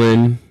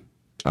England.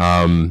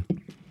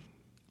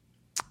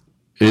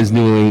 Is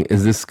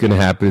this going to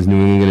happen? Is New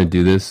England going to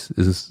do this?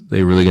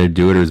 They really going to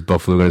do it, or is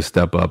Buffalo going to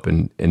step up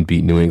and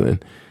beat New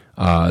England?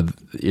 All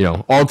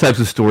types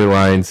of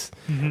storylines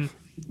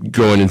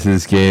going into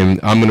this game.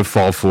 I'm going to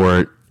fall for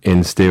it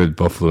and stay with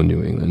Buffalo,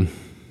 New England.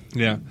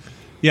 Yeah.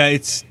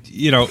 It's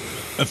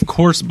of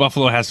course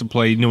Buffalo has to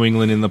play New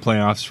England in the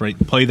playoffs, right?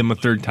 Play them a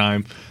third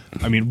time.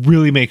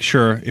 Really make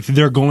sure if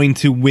they're going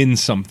to win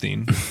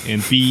something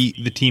and be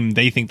the team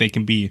they think they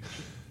can be,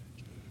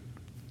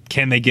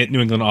 can they get New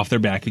England off their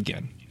back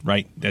again,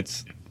 right?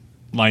 That's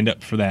lined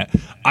up for that.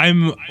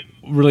 I'm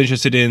really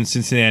interested in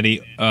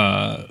Cincinnati.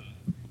 I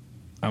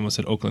almost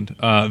said Oakland.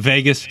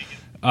 Vegas,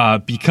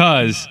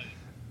 because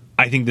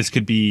I think this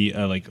could be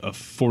a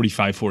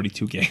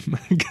 45-42 game,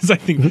 because I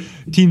think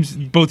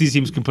both these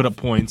teams can put up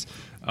points.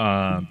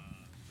 And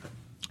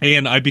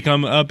I've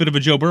become a bit of a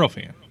Joe Burrow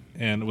fan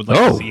and would like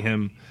to see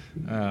him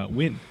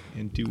win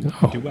and do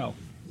well.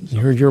 So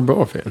you're a Joe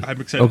Burrow fan.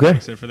 I'm excited. Okay. I'm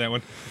excited for that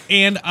one.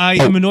 And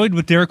I am annoyed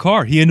with Derek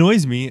Carr. He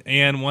annoys me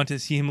and want to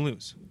see him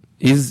lose.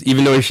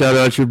 Even though he shouted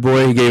out your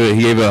boy, he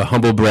gave a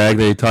humble brag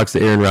that he talks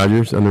to Aaron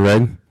Rodgers on the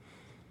reg.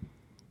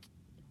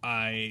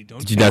 I don't.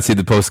 Did you not see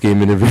the post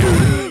game interview?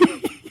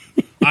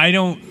 I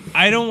don't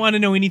want to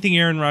know anything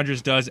Aaron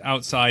Rodgers does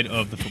outside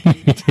of the football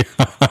field.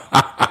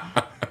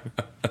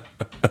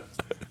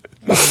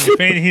 The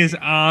fan is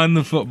on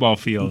the football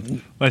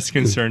field. Less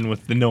concerned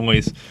with the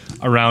noise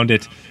around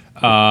it.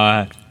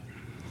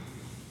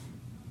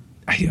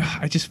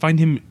 I just find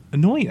him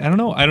annoying. I don't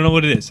know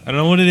what it is.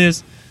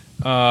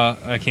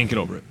 I can't get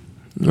over it.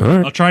 All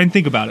right. I'll try and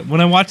think about it.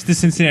 When I watch the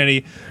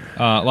Cincinnati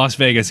Las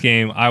Vegas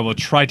game, I will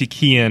try to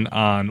key in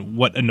on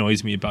what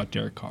annoys me about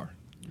Derek Carr.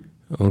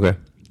 Okay.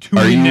 Tune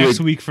in next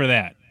week for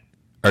that.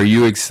 Are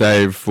you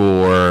excited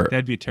for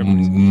That'd be a terrible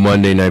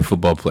Monday Night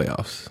Football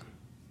playoffs?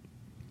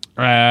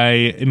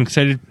 I am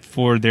excited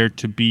for there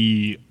to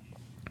be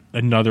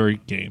another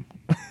game.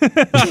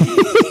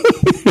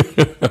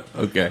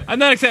 Okay. I'm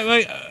not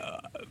excited.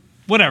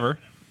 Whatever.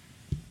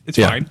 It's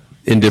fine.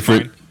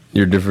 Indifferent. Fine.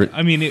 You're different.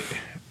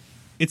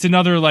 It's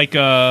another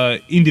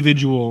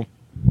individual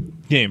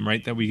game,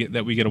 right? That we get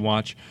to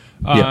watch.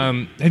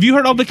 Have you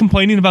heard all the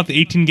complaining about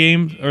the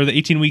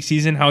 18-week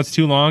season? How it's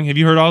too long? Have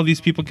you heard all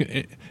these people?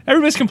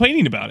 Everybody's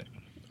complaining about it.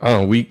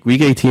 Oh, week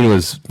 18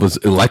 was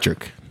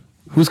electric.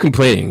 Who's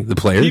complaining? The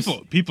players.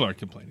 People are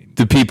complaining.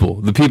 The people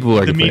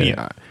are complaining.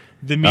 Media.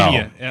 The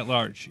media at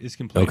large is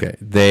complaining. Okay,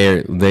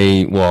 they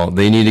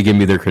need to give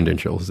me their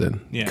credentials then,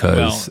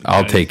 because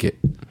I'll take it.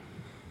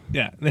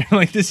 Yeah, they're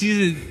like, the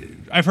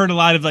season. I've heard a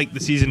lot of the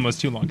season was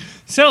too long.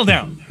 Settle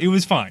down. It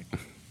was fine.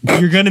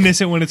 You're gonna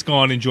miss it when it's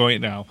gone. Enjoy it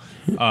now,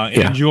 and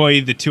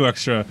enjoy the two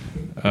extra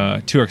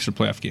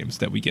playoff games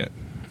that we get.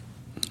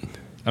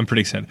 I'm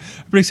pretty excited.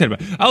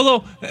 About it.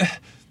 Although,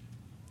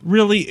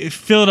 really, if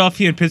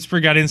Philadelphia and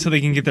Pittsburgh got in so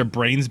they can get their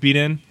brains beat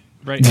in.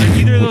 Right? Are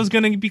either of those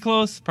going to be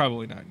close?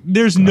 Probably not.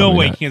 There's no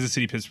way not. Kansas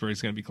City Pittsburgh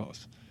is going to be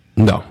close.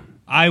 No.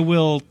 I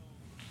will.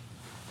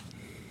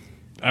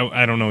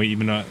 I don't know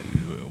even.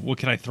 What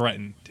can I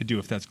threaten to do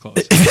if that's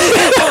close?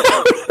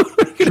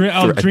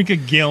 I'll drink a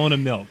gallon of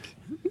milk.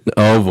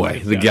 Oh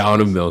boy, the gallon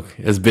of milk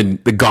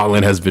the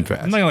gauntlet has been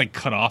passed. I'm not going to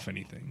cut off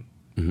anything.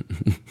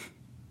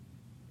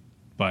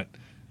 But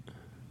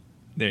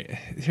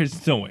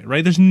there's no way,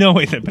 right? There's no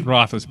way that Ben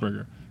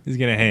Roethlisberger is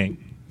going to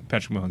hang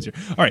Patrick Mahomes here.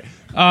 All right.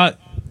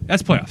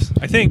 That's playoffs,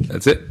 I think.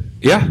 That's it.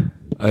 Yeah,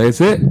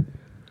 that's it.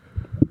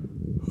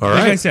 All right.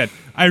 Like I said,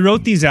 I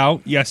wrote these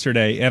out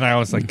yesterday, and I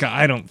was like, God,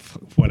 I don't,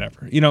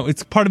 whatever.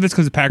 It's part of it's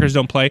because the Packers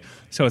don't play,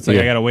 so it's like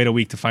I got to wait a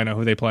week to find out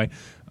who they play.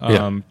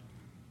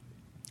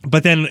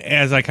 But then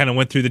as I kind of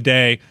went through the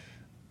day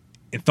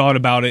and thought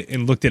about it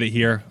and looked at it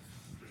here,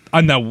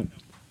 I'm now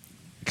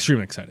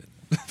extremely excited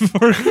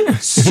for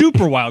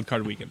super wild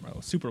card weekend,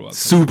 Marlo. Super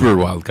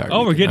wild card.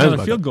 Oh, we're getting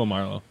another field goal,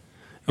 Marlo.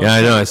 Yeah,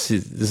 I know. I see.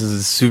 This is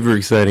a super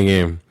exciting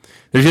game.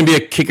 There's going to be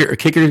a kicker. A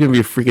kicker is going to be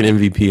a freaking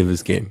MVP of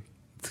this game.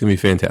 It's going to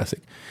be fantastic.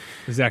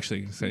 It's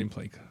actually an exciting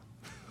play.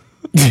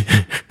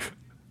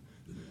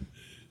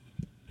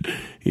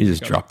 You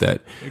just dropped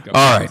that.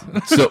 All right.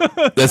 So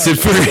that's it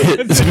for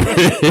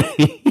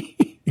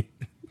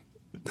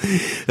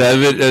That's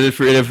it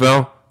for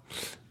NFL?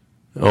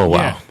 Oh, wow.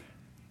 Yeah.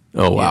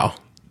 Oh, wow.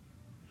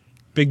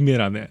 Big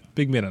mid on that.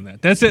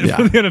 That's it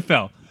for the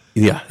NFL.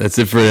 Yeah, that's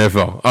it for the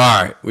NFL.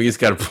 All right. We just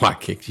got a block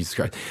kick. Jesus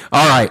Christ.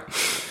 All right.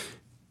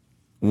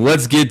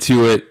 Let's get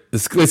to it.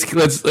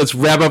 Let's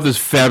wrap up this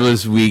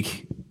fabulous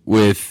week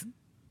with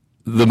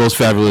the most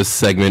fabulous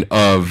segment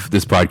of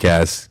this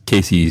podcast,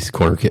 Casey's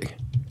Corner Kick.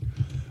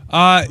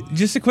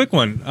 Just a quick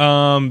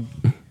one.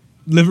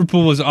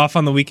 Liverpool was off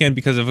on the weekend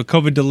because of a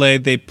COVID delay.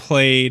 They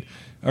played,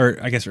 or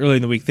I guess early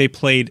in the week, they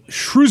played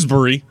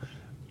Shrewsbury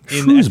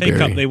in the FA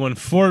Cup. They won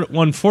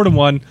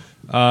 4-1.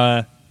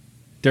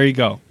 There you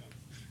go.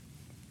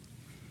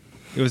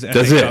 It was FA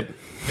Cup,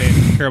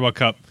 Carabao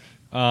Cup.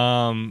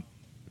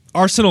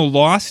 Arsenal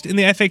lost in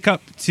the FA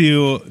Cup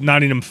to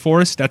Nottingham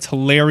Forest. That's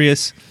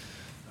hilarious.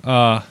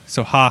 So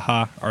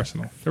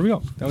Arsenal. There we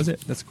go. That was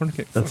it. That's a corner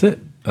kick. That's it.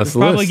 That's the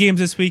probably list. Games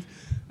this week.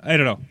 I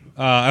don't know.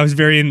 I was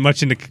very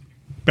much into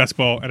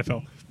basketball,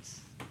 NFL.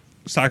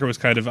 Soccer was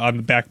kind of on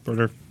the back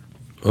burner.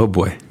 Oh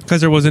boy,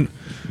 because there wasn't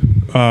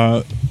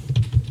Premier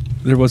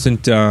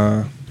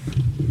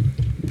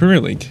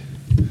League.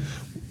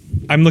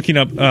 I'm looking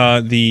up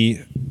the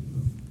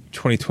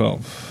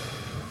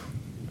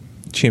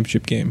 2012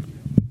 championship game.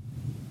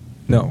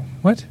 No,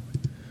 what?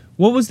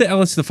 What was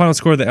the final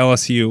score of the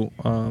LSU?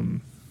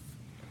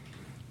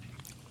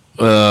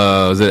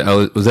 Was that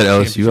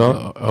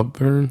LSU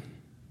Auburn?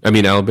 I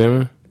mean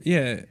Alabama.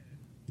 Yeah,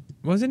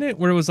 wasn't it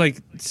where it was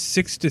like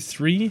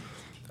 6-3?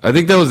 I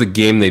think that was a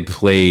game they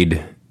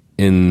played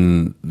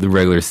in the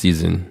regular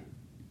season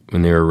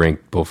when they were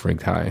both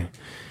ranked high.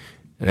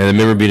 And I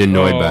remember being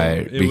annoyed by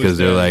it because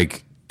they're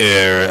like,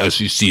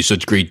 SEC,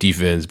 such great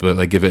defense. But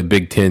like if a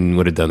Big Ten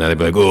would have done that, they'd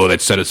be like, oh,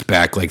 that set us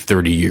back like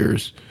 30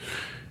 years.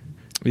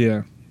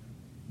 Yeah.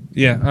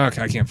 Yeah.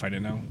 Okay, I can't find it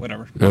now.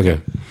 Whatever.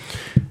 Okay.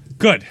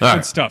 Good.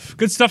 Good stuff.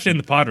 Good stuff in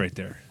the pod right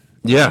there.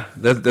 Yeah,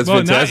 that's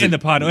fantastic. Not in the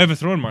pod. I have a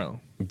throw-in, Marlo.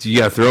 You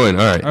got a throw-in.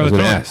 All right. I was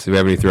going to ask. Do we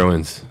have any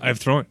throw-ins? I have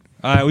throw-in.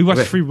 We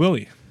watched Free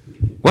Willy.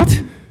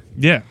 What?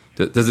 Yeah.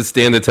 Does it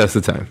stand the test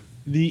of time?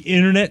 The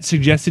internet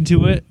suggested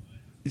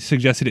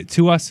it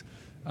to us,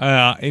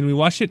 and we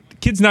watched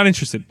it. Kids not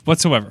interested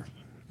whatsoever.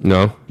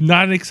 No?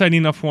 Not exciting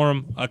enough for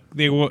them.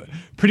 They were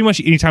pretty much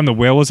anytime the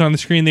whale was on the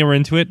screen, they were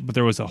into it, but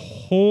there was a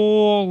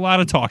whole lot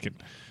of talking.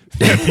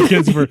 The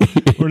kids were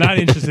not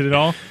interested at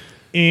all.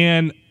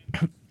 And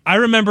I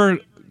remember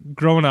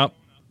growing up,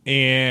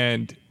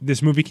 and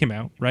this movie came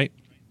out, right?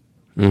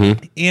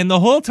 Mm-hmm. And the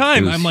whole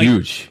time, I'm like,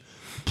 huge.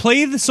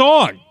 Play the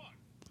song.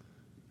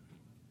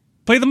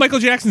 Play the Michael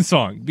Jackson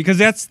song, because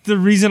that's the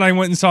reason I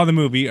went and saw the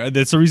movie.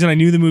 That's the reason I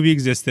knew the movie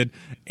existed,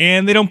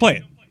 and they don't play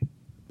it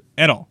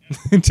at all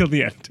until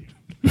the end.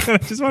 I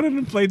just wanted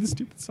to play the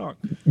stupid song.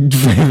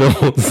 The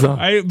whole song.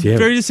 I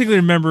very distinctly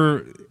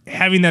remember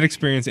having that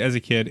experience as a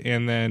kid,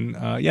 and then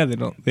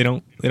they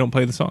don't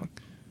play the song.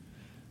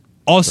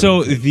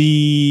 Also,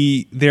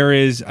 there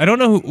is, I don't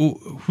know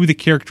who the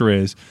character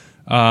is,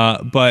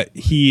 but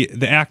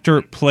the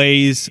actor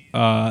plays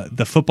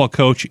the football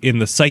coach in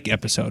the Psych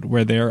episode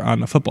where they're on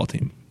the football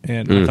team,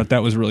 and I thought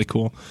that was really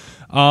cool.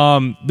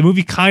 The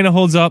movie kind of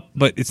holds up,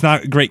 but it's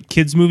not a great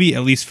kids movie,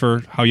 at least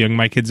for how young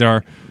my kids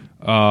are.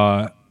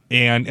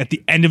 And at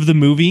the end of the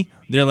movie,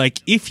 they're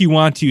like, if you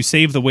want to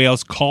save the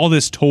whales, call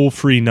this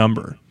toll-free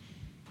number,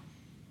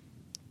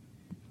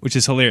 which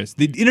is hilarious.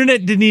 The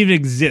internet didn't even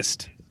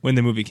exist when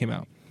the movie came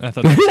out. I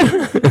thought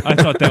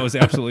that was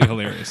absolutely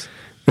hilarious.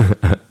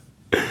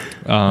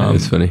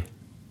 That's funny.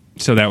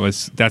 So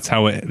that's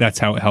how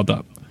it held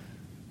up.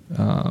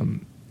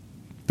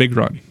 Big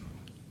run.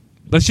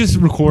 Let's just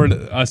record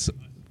us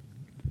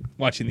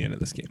watching the end of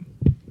this game.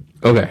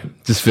 Okay,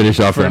 just finish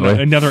off for that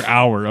way. Another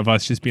hour of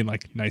us just being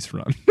like, nice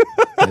run.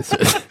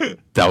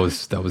 That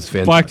was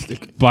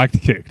fantastic. Black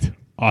kicked.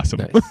 Awesome.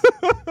 Nice.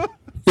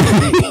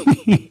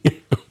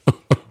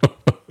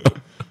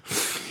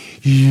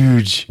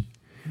 Huge.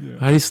 Yeah.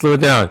 How do you slow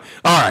it down?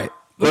 All right.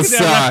 Look at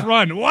that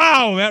run.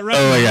 Wow, that run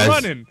is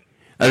running.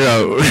 I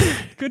don't know.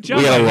 Good job.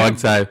 We got a long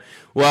time.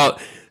 Well,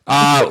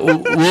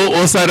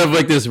 we'll sign up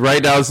like this.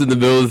 Right now it's in the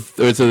middle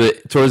towards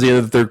the end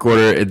of the third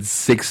quarter.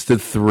 It's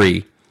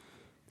 6-3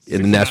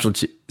 in the national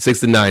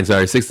 6-9.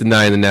 Sorry,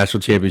 6-9 in the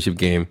national championship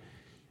game.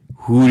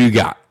 Who do you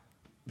got?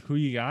 Who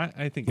you got?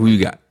 I think. Who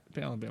you got?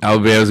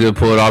 Alabama's going to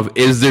pull it off.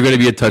 Is there going to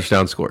be a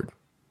touchdown scored?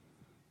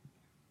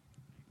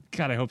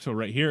 God, I hope so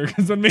right here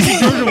because I'm making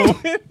Georgia will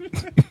win.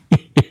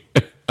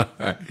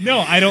 No,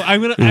 I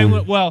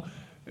don't. Well,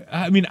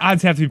 I mean,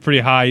 odds have to be pretty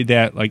high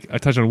that like a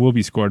touchdown will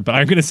be scored, but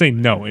I'm going to say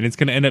no, and it's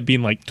going to end up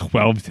being like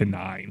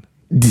 12-9.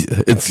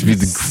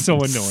 It's so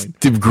annoying.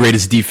 The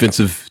greatest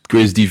defensive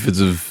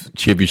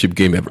championship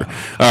game ever.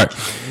 All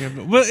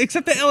right. Well,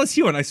 except the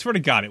LSU one. I swear to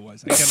God, it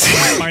was.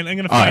 I'm going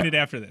to find it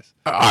after this.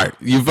 All right.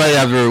 You find it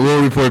after.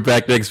 We'll report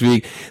back next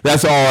week.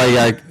 That's all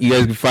I got. You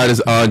guys can find us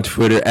on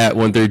Twitter at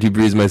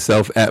 132breeze,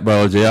 myself at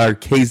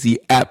BarlowJR, Casey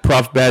at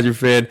Prof Badger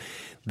Fan.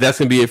 That's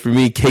going to be it for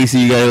me.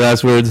 Casey, you got your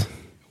last words?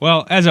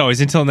 Well, as always,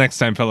 until next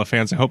time, fellow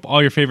fans, I hope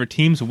all your favorite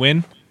teams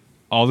win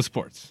all the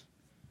sports.